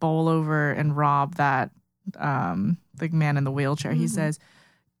they bowl over and rob that the man in the wheelchair, he says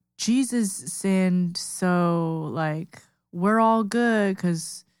Jesus sinned, so like we're all good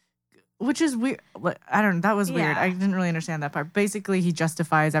which is weird. I don't know. That was weird. Yeah. I didn't really understand that part. Basically, he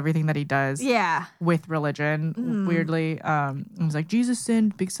justifies everything that he does Yeah. with religion. Weirdly, it was like Jesus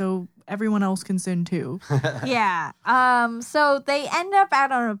sinned, so everyone else can sin too. Yeah. So they end up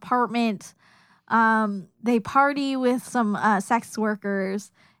at an apartment. They party with some sex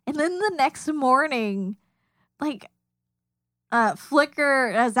workers, and then the next morning, like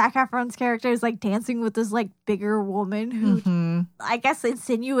Flicker, Zac Efron's character, is like dancing with this like bigger woman who Mhm. I guess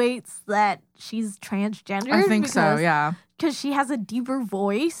insinuates that she's transgender. I think so. Yeah. because she has a deeper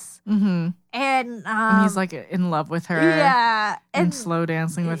voice, Mm-hmm. and he's like in love with her. yeah, And slow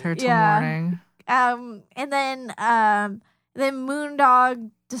dancing with her till yeah. morning. And then Moondog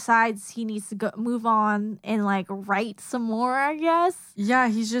decides he needs to move on and like write some more, I guess. Yeah,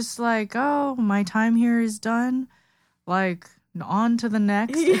 he's just like, oh, my time here is done. Like, on to the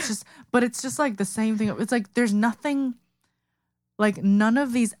next. It's just like the same thing. It's like there's nothing, like none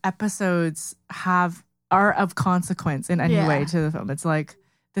of these episodes are of consequence in any way to the film. It's like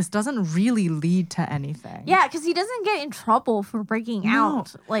this doesn't really lead to anything. Yeah, because he doesn't get in trouble for breaking No.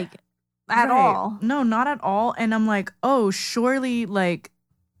 out like at Right. all. No, not at all. And I'm like, oh, surely like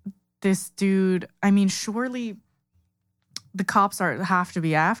this dude, I mean, surely the cops have to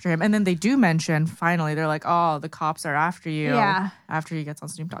be after him. And then they do mention, finally, they're like, oh, the cops are after you. Yeah. After he gets on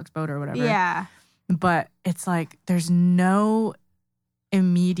Snoop Dogg's boat or whatever. Yeah. But it's like, there's no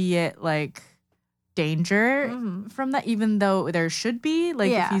immediate like danger Mhm. from that, even though there should be.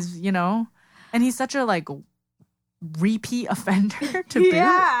 Like, Yeah. if he's, and he's such a, like, repeat offender to boot.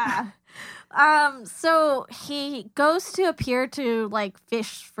 Yeah. So he goes to a pier to like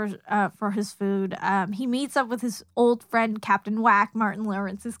fish for his food. He meets up with his old friend Captain Whack, Martin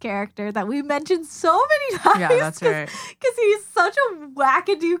Lawrence's character that we mentioned so many times. Yeah, that's right. Because he's such a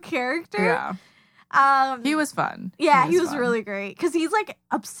wackadoo character. Yeah. He was fun. Yeah, he was fun. really great because he's like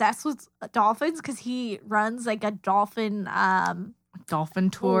obsessed with dolphins because he runs like a dolphin Dolphin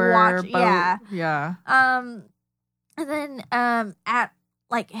tour. Watch- boat. yeah. Yeah. And then at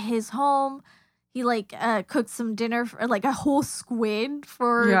like his home, he like cooks some dinner for like a whole squid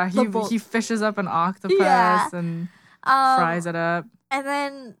for Yeah, he fishes up an octopus and fries it up. And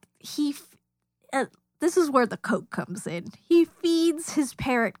then this is where the Coke comes in. He feeds his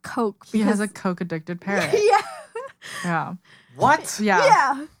parrot Coke. He has a Coke addicted parrot. Yeah. Yeah. What? Yeah.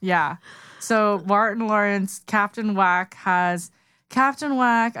 Yeah. Yeah. So Martin Lawrence, Captain Whack,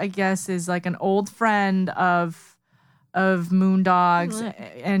 I guess, is like an old friend of Moondog's,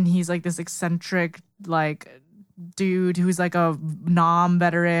 and he's like this eccentric like dude who's like a Nam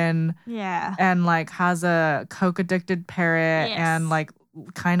veteran. Yeah. And like has a Coke addicted parrot. Yes. And like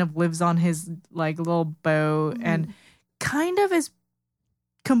kind of lives on his like little boat and kind of is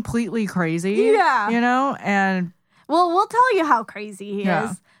completely crazy. Yeah. And Well, we'll tell you how crazy he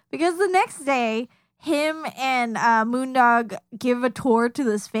Yeah. is. Because the next day, him and Moondog give a tour to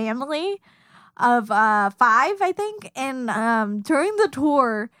this family of 5, I think. And during the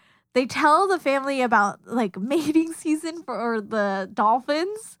tour, they tell the family about like mating season for the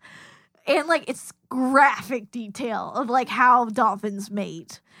dolphins. And like it's graphic detail of like how dolphins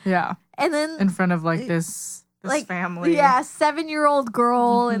mate. yeah, And then in front of like this like family. Yeah, 7-year-old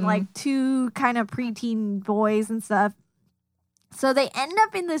girl and Mhm. like 2 kind of preteen boys and stuff. So they end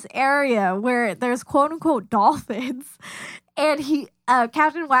up in this area where there's quote unquote dolphins, and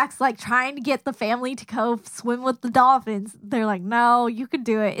Captain Wax like trying to get the family to go swim with the dolphins. They're like, no, you could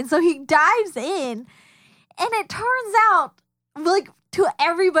do it, and so he dives in, and it turns out like to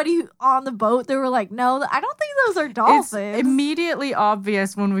everybody on the boat, they were like, no, I don't think those are dolphins. It's immediately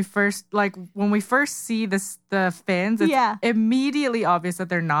obvious when we first see the fins. It's Yeah. immediately obvious that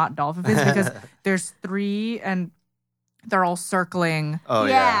they're not dolphin fins because there's 3 and they're all circling Oh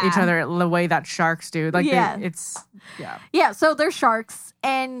Yeah. yeah. each other the way that sharks do. Like Yeah. yeah. Yeah, so they're sharks,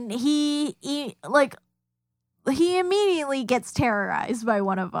 and he immediately gets terrorized by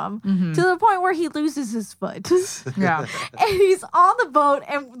one of them Mhm. to the point where he loses his foot. Yeah. And he's on the boat,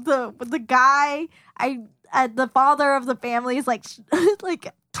 and the guy, the father of the family, is like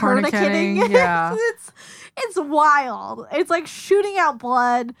like tourniqueting. Tourniqueting, yeah. it's wild. It's like shooting out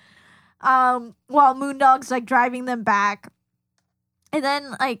blood, while Moondog's like driving them back, and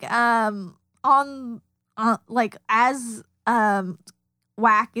then like like as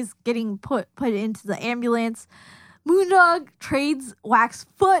Whack is getting put into the ambulance, Moondog trades Whack's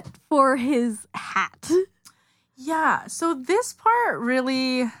foot for his hat. Yeah, so this part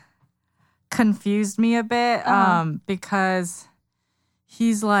really confused me a bit because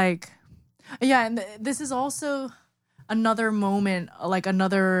he's like, yeah, and this is also another moment, like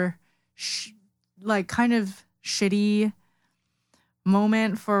another like kind of shitty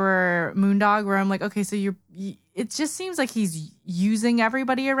moment for Moondog where I'm like, okay, so it just seems like he's using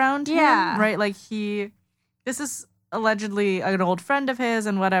everybody around him, Yeah. right? Like this is allegedly an old friend of his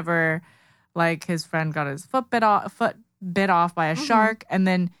and whatever. Like his friend got his foot bit off by a shark, and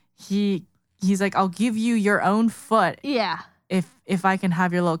then he's like, I'll give you your own foot Yeah. if I can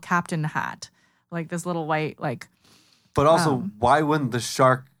have your little captain hat, like this little white like. But also, why wouldn't the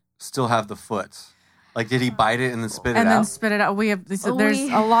shark still have the foot? Like, did he bite it and then spit it And then out? spit it out. There's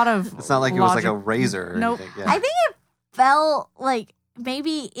a lot of. It's not like it was like a logic- razor or Nope. anything. Yeah. I think it felt like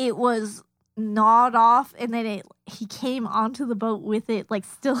maybe it was gnawed off, and then he came onto the boat with it like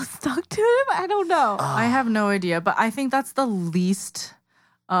still stuck to him. I don't know. I have no idea, but I think that's the least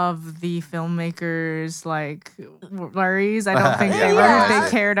of the filmmakers' like worries. I don't think Yeah. they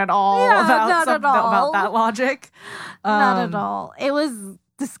cared at all Yeah, about not at all. about that logic. Not at all. It was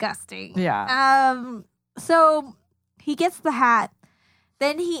disgusting. Yeah. So he gets the hat.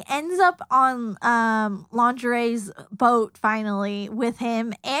 Then he ends up on Lingerie's boat finally with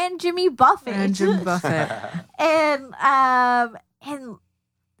him and Jimmy Buffett. And Jim Buffett. and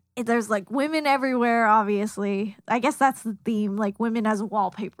there's like women everywhere, obviously. I guess that's the theme, like women as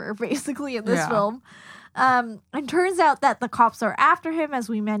wallpaper, basically, in this Yeah. film. And turns out that the cops are after him, as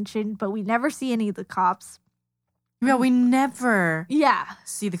we mentioned, but we never see any of the cops. Yeah, we never Yeah.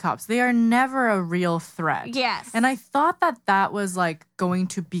 see the cops. They are never a real threat. Yes. And I thought that was like going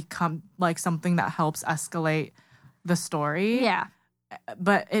to become like something that helps escalate the story. Yeah.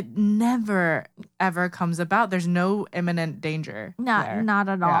 But it never ever comes about. There's no imminent danger. Not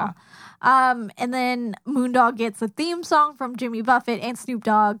at all. Yeah. And then Moondog gets a theme song from Jimmy Buffett and Snoop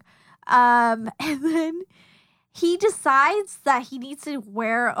Dogg. And then he decides that he needs to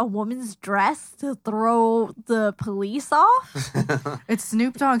wear a woman's dress to throw the police off. It's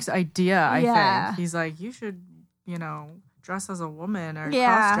Snoop Dogg's idea, I Yeah. think. He's like, you should, dress as a woman or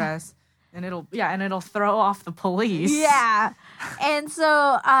Yeah. cross dress. And it'll throw off the police. Yeah. And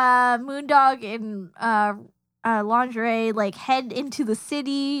so Moondog and Lingerie like head into the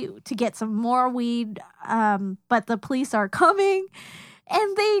city to get some more weed. But the police are coming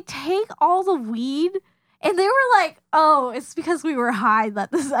and they take all the weed. And they were like, oh, it's because we were high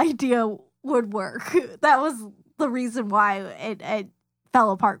that this idea would work. That was the reason why it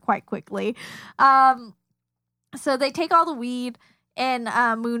fell apart quite quickly. So they take all the weed and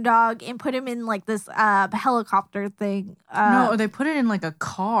Moondog and put him in like this helicopter thing. No, they put it in like a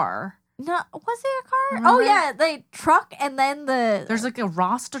car. No, was it a car? Remember? Oh yeah, they truck and then There's like a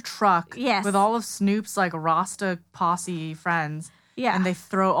Rasta truck Yes. with all of Snoop's like Rasta posse friends. yeah. And they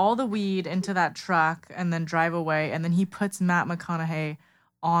throw all the weed into that truck and then drive away. And then he puts Matt McConaughey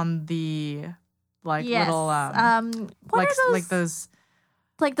on the yes. little What like are those? like those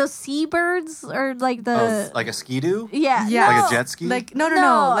Like those seabirds or like the Oh, like a ski-doo? yeah Like no, a jet ski? like no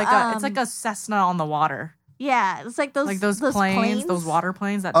No, like it's like a Cessna on the water. yeah, it's like those planes, those water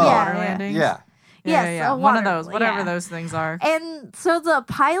planes that do Oh. water Yeah. landings. Yeah. Yes, a one of water- those, whatever yeah. those things are. And so the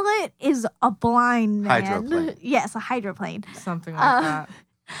pilot is a blind man. Hydroplane. Yes, a hydroplane. Something like that.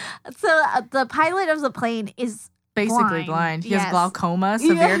 So the pilot of the plane is Basically blind. blind. He has Yes. glaucoma,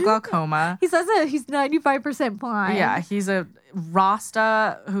 severe Yeah. glaucoma. He says that he's 95% blind. Yeah, he's a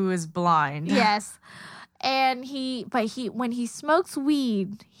Rasta who is blind. Yes. And when he smokes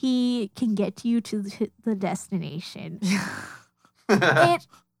weed, he can get you to the destination. It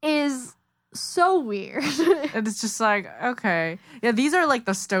is so weird. And it's just like, okay. Yeah, these are like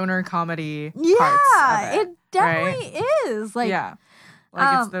the stoner comedy parts Yeah, of it definitely is. Like yeah.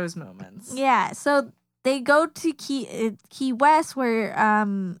 Like it's um, those moments. yeah, so they go to Key West where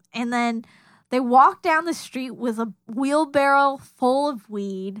and then they walk down the street with a wheelbarrow full of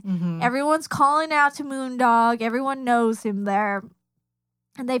weed. Mhm. Everyone's calling out to Moondog. Everyone knows him there.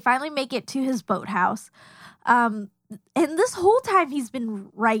 And they finally make it to his boathouse. And this whole time he's been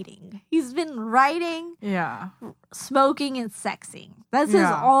writing. He's been writing, Yeah. smoking, and sexing. That's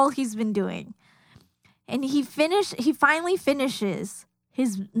Yeah. all he's been doing. And he finally finishes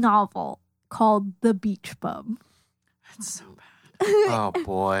his novel called The Beach Bum. It's so bad. Oh,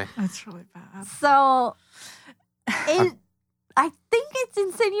 boy. It's really bad. So I think it's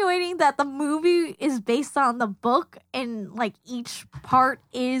insinuating that the movie is based on the book and like each part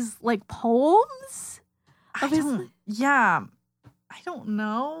is like poems. I don't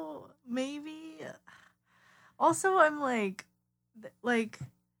know. Maybe. Also, I'm like,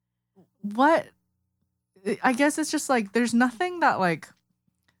 what? I guess it's just like there's nothing that like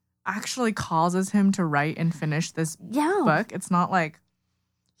actually causes him to write and finish this Yeah. book. It's not like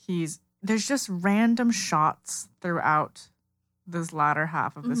there's just random shots throughout this latter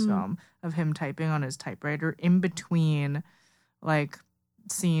half of this Mhm. film of him typing on his typewriter in between like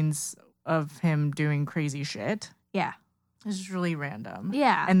scenes of him doing crazy shit. Yeah. It's just really random.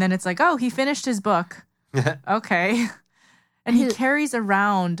 Yeah. And then it's like, oh, he finished his book. Okay. And he His- carries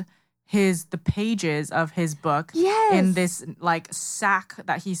around the pages of his book Yes. in this like sack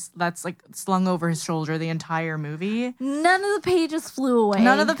that's like slung over his shoulder the entire movie. None of the pages flew away.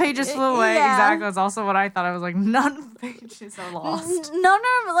 None of the pages flew away. Yeah. Exactly. That's also what I thought. I was like, none of the pages are lost. None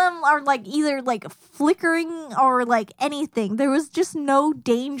of them are like either like flickering or like anything. There was just no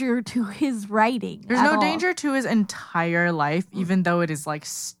danger to his writing. There's at no all. danger to his entire life, even though it is like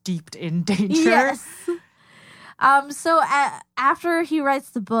steeped in danger. Yes. So after he writes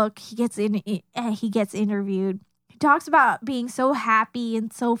the book, he gets interviewed. He talks about being so happy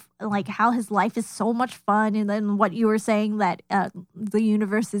and so like how his life is so much fun, and then what you were saying that the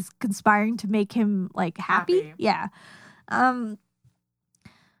universe is conspiring to make him like happy. Happy. Yeah. And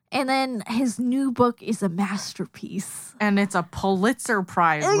then his new book is a masterpiece. And it's a Pulitzer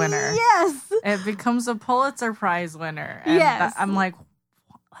Prize winner. Yes. It becomes a Pulitzer Prize winner. And Yes. I'm like,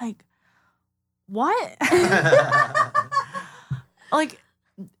 what? Like,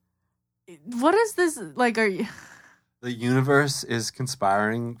 what is this? Like, are you The universe is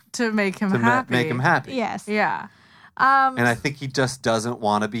conspiring to make him to happy? make him happy. Yes. Yeah. And I think he just doesn't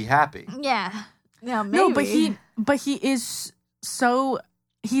want to be happy. Yeah. Yeah. Maybe. No, But he's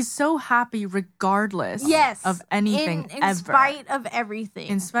so happy regardless Yes. of anything in ever. spite of everything.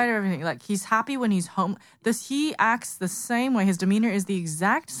 In spite of everything. Like, he's happy when he's home. He acts the same way. His demeanor is the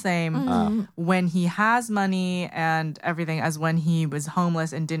exact same when he has money and everything as when he was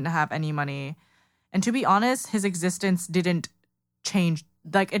homeless and didn't have any money. And to be honest, his existence didn't change.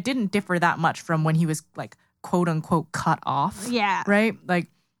 Like, it didn't differ that much from when he was, like, quote unquote cut off. Yeah. Right? Like,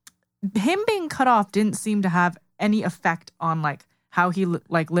 him being cut off didn't seem to have any effect on, like, how he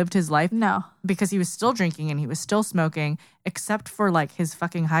lived his life. No. Because he was still drinking and he was still smoking, except for, like, his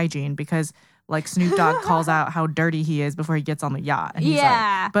fucking hygiene, because, like, Snoop Dogg calls out how dirty he is before he gets on the yacht. And he's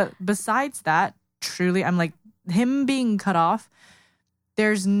like, but besides that, truly, I'm like, him being cut off,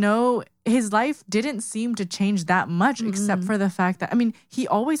 his life didn't seem to change that much, except for the fact that, I mean, he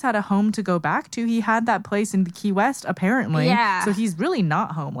always had a home to go back to. He had that place in the Key West, apparently. Yeah. So he's really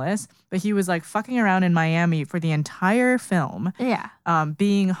not homeless, but he was, like, fucking around in Miami for the entire film. Yeah.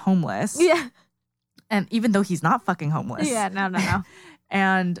 Being homeless. Yeah. And even though he's not fucking homeless. Yeah, no.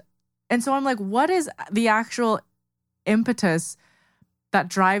 And so I'm like, what is the actual impetus that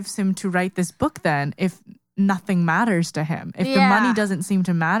drives him to write this book then, if nothing matters to him, if the money doesn't seem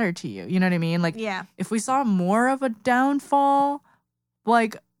to matter to you? You know what I mean? Like, if we saw more of a downfall,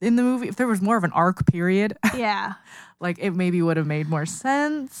 like, in the movie, if there was more of an arc period, Yeah. like, it maybe would have made more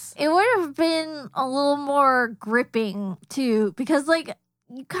sense. It would have been a little more gripping too, because, like,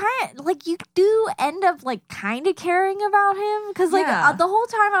 you you do end up, like, kind of caring about him, because, like, the whole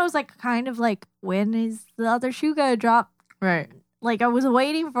time I was, like, kind of like, when is the other shoe gonna drop? Right. Like, I was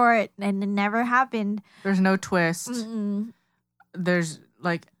waiting for it, and it never happened. There's no twist. Mm-mm. There's,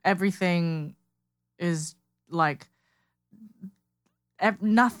 like, everything is, like,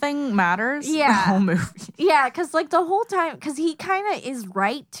 nothing matters. Yeah. The whole movie. Yeah, because, like, the whole time, because he kind of is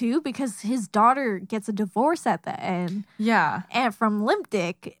right too, because his daughter gets a divorce at the end, Yeah. and from Limp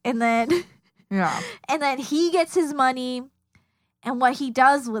Dick, and then Yeah. and then he gets his money, and what he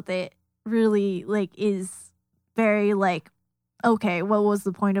does with it really, like, is very, like, okay, what was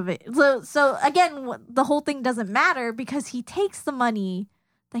the point of it? So again, the whole thing doesn't matter, because he takes the money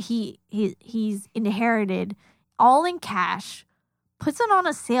that he's inherited all in cash, puts it on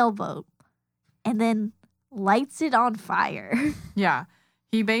a sailboat, and then lights it on fire. Yeah.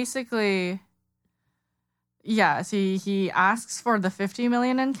 He basically, he asks for the $50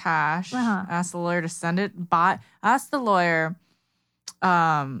 million in cash, asks the lawyer to send it, asks the lawyer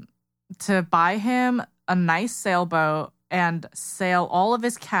to buy him a nice sailboat and sail all of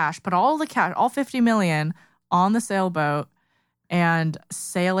his cash, put all the cash, all $50 million on the sailboat and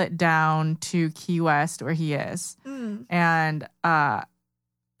sail it down to Key West where he is. And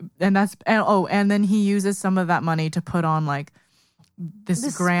then he uses some of that money to put on, like,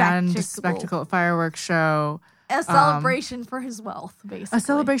 this grand spectacle fireworks show. A celebration for his wealth, basically. A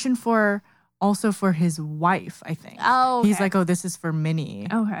celebration also for his wife, I think. Oh, okay. He's like, oh, this is for Minnie.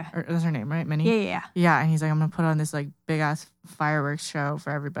 Okay. Or that's her name, right? Minnie? Yeah. Yeah, and he's like, I'm going to put on this, like, big-ass fireworks show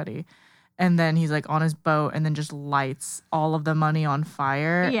for everybody. And then he's, like, on his boat and then just lights all of the money on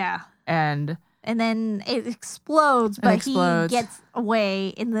fire. Yeah. And then it explodes, but he gets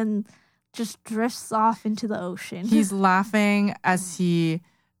away and then just drifts off into the ocean. He's laughing as he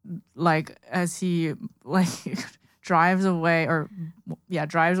drives away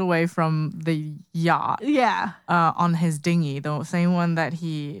from the yacht. Yeah. On his dinghy, the same one that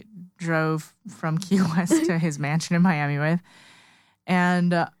he drove from Key West to his mansion in Miami with.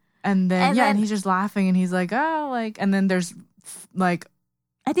 And then he's just laughing and he's like, oh, like, and then there's, like,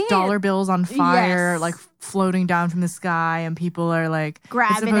 I think dollar bills on fire, yes, like, floating down from the sky, and people are, like,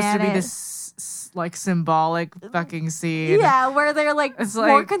 grabbing it's supposed at to be it. This, like, symbolic fucking scene. Yeah, where they're, like, It's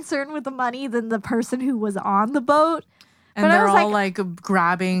more like- concerned with the money than the person who was on the boat. And But I they're was all, like,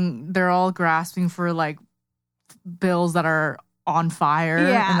 they're all grasping for, like, bills that are on fire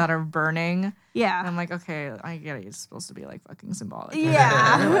Yeah. and that are burning. And Yeah. I'm like, okay, I get it. It's supposed to be, like, fucking symbolic.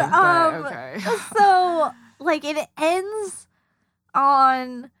 Yeah. But, okay. So, like, it ends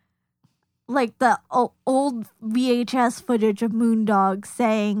on, like, the old VHS footage of Moondog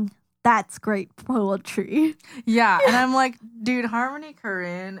saying, "That's great poetry." Yeah, and I'm like, dude, Harmony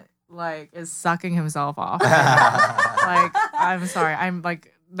Korine, like, is sucking himself off. Like, I'm sorry. I'm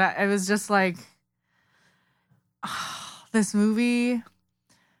like, that. It was just like, this movie,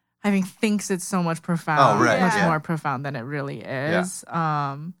 I think, thinks it's so much profound. Oh, right, Much yeah. more profound than it really is.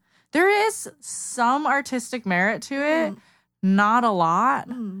 There is some artistic merit to it. Not a lot.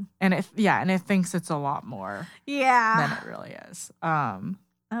 Mm. And it thinks it's a lot more Yeah. than it really is.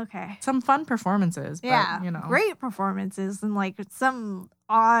 Okay. Some fun performances, but, Yeah. you know. Great performances and, like, some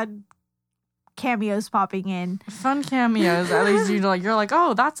odd cameos popping in. Fun cameos. At least you're like,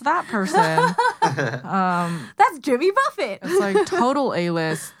 oh, that's that person. That's Jimmy Buffett. It's like total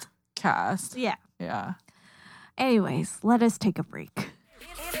A-list cast. Yeah. Yeah. Anyways, let us take a break.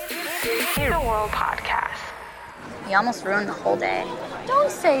 In a World Podcast. He almost ruined the whole day.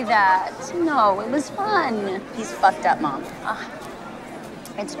 Don't say that. No, it was fun. He's fucked up, Mom.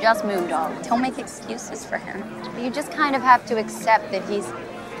 It's just Moondog. Don't make excuses for him. You just kind of have to accept that he's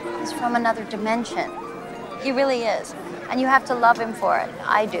from another dimension. He really is. And you have to love him for it.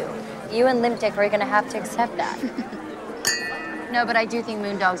 I do. You and Limtic are going to have to accept that. No, but I do think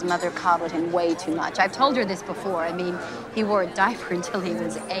Moondog's mother coddled him way too much. I've told her this before. I mean, he wore a diaper until he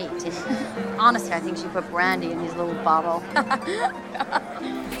was 8. And honestly, I think she put brandy in his little bottle.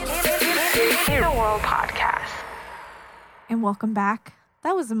 In a World Podcast. And welcome back.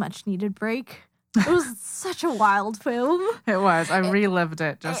 That was a much needed break. It was such a wild film. It was. I relived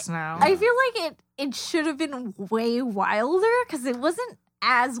it just now. I feel like it should have been way wilder because it wasn't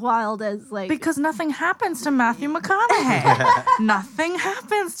as wild as like because nothing happens to Matthew McConaughey. Nothing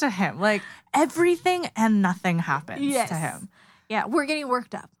happens to him. Like everything and nothing happens to him. Yeah, we're getting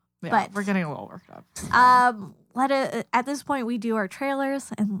worked up. Yeah, but we're getting a little worked up. At this point we do our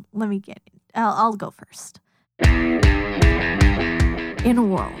trailers and let me get it. I'll go first. In a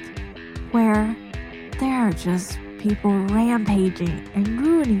world where there are just people rampaging and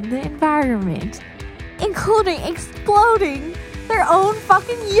ruining the environment, including exploding their own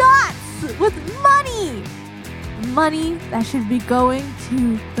fucking yachts with money. Money that should be going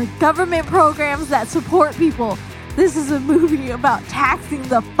to the government programs that support people. This is a movie about taxing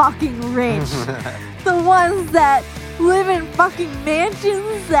the fucking rich. The ones that live in fucking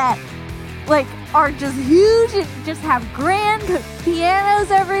mansions that like are just huge and just have grand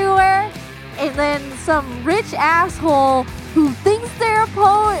pianos everywhere. And then some rich asshole who thinks they're a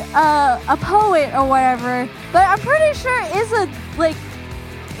poet or whatever, but I'm pretty sure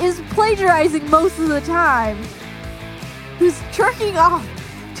is plagiarizing most of the time. Who's jerking off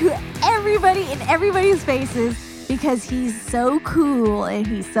to everybody in everybody's faces because he's so cool and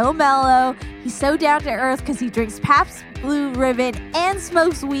he's so mellow. He's so down to earth because he drinks Pabst Blue Ribbon and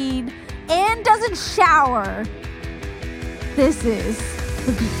smokes weed and doesn't shower. This is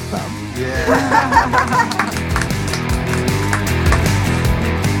the Beach Bum.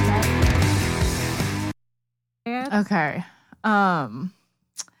 Yeah. Okay.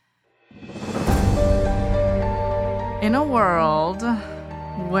 In a world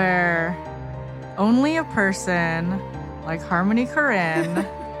where only a person like Harmony Korine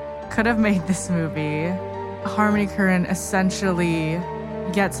could have made this movie, Harmony Korine essentially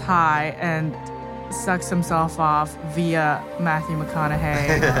gets high and sucks himself off via Matthew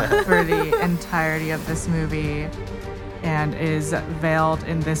McConaughey for the entirety of this movie and is veiled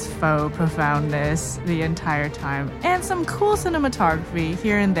in this faux profoundness the entire time. And some cool cinematography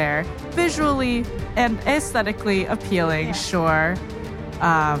here and there, visually and aesthetically appealing, sure.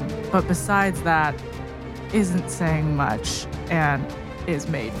 But besides that, isn't saying much and is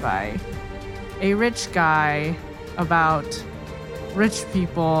made by a rich guy about rich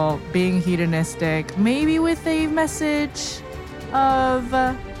people being hedonistic, maybe with a message of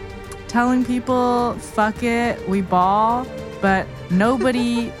telling people, fuck it, we ball, but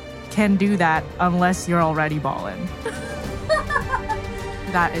nobody can do that unless you're already balling.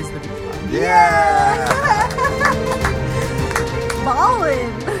 That is the Beach Bum. Yeah.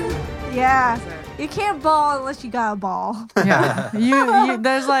 Ballin'. Yeah. You can't ball unless you got a ball. Yeah. You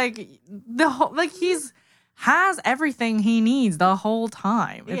there's like the whole has everything he needs the whole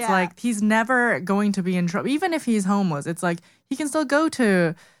time. It's like he's never going to be in trouble. Even if he's homeless, it's like he can still go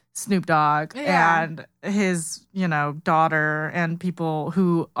to Snoop Dogg and his, daughter and people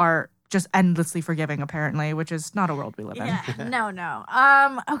who are just endlessly forgiving, apparently, which is not a world we live in. Yeah, no.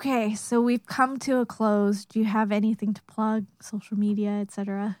 Okay, so we've come to a close. Do you have anything to plug? Social media,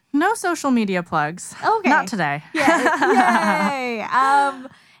 etc.? No social media plugs. Okay. Not today. Yay.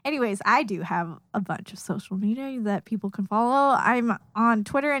 Anyways, I do have a bunch of social media that people can follow. I'm on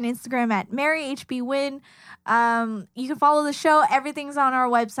Twitter and Instagram at MaryHBWin. You can follow the show. Everything's on our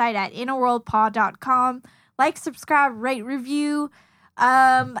website at inaworldpod.com. Like, subscribe, rate, review.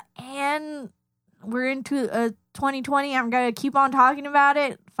 And we're into 2020. I'm going to keep on talking about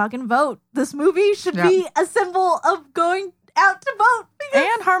it. Fucking vote. This movie should be a symbol of going out to vote.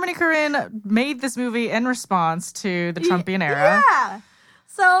 And Harmony Korine made this movie in response to the Trumpian era. Yeah.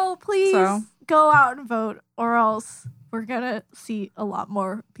 So please go out and vote, or else we're gonna see a lot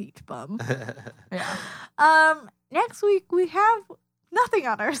more Beach Bum. Yeah. Next week we have Nothing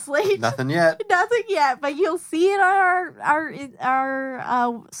on our slate. Nothing yet. Nothing yet, but you'll see it on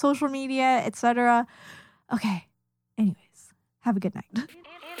our social media, etc. Okay. Anyways, have a good night.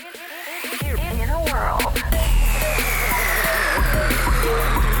 In a world.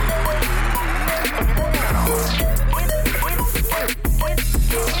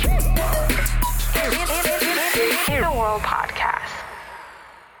 In a World Podcast.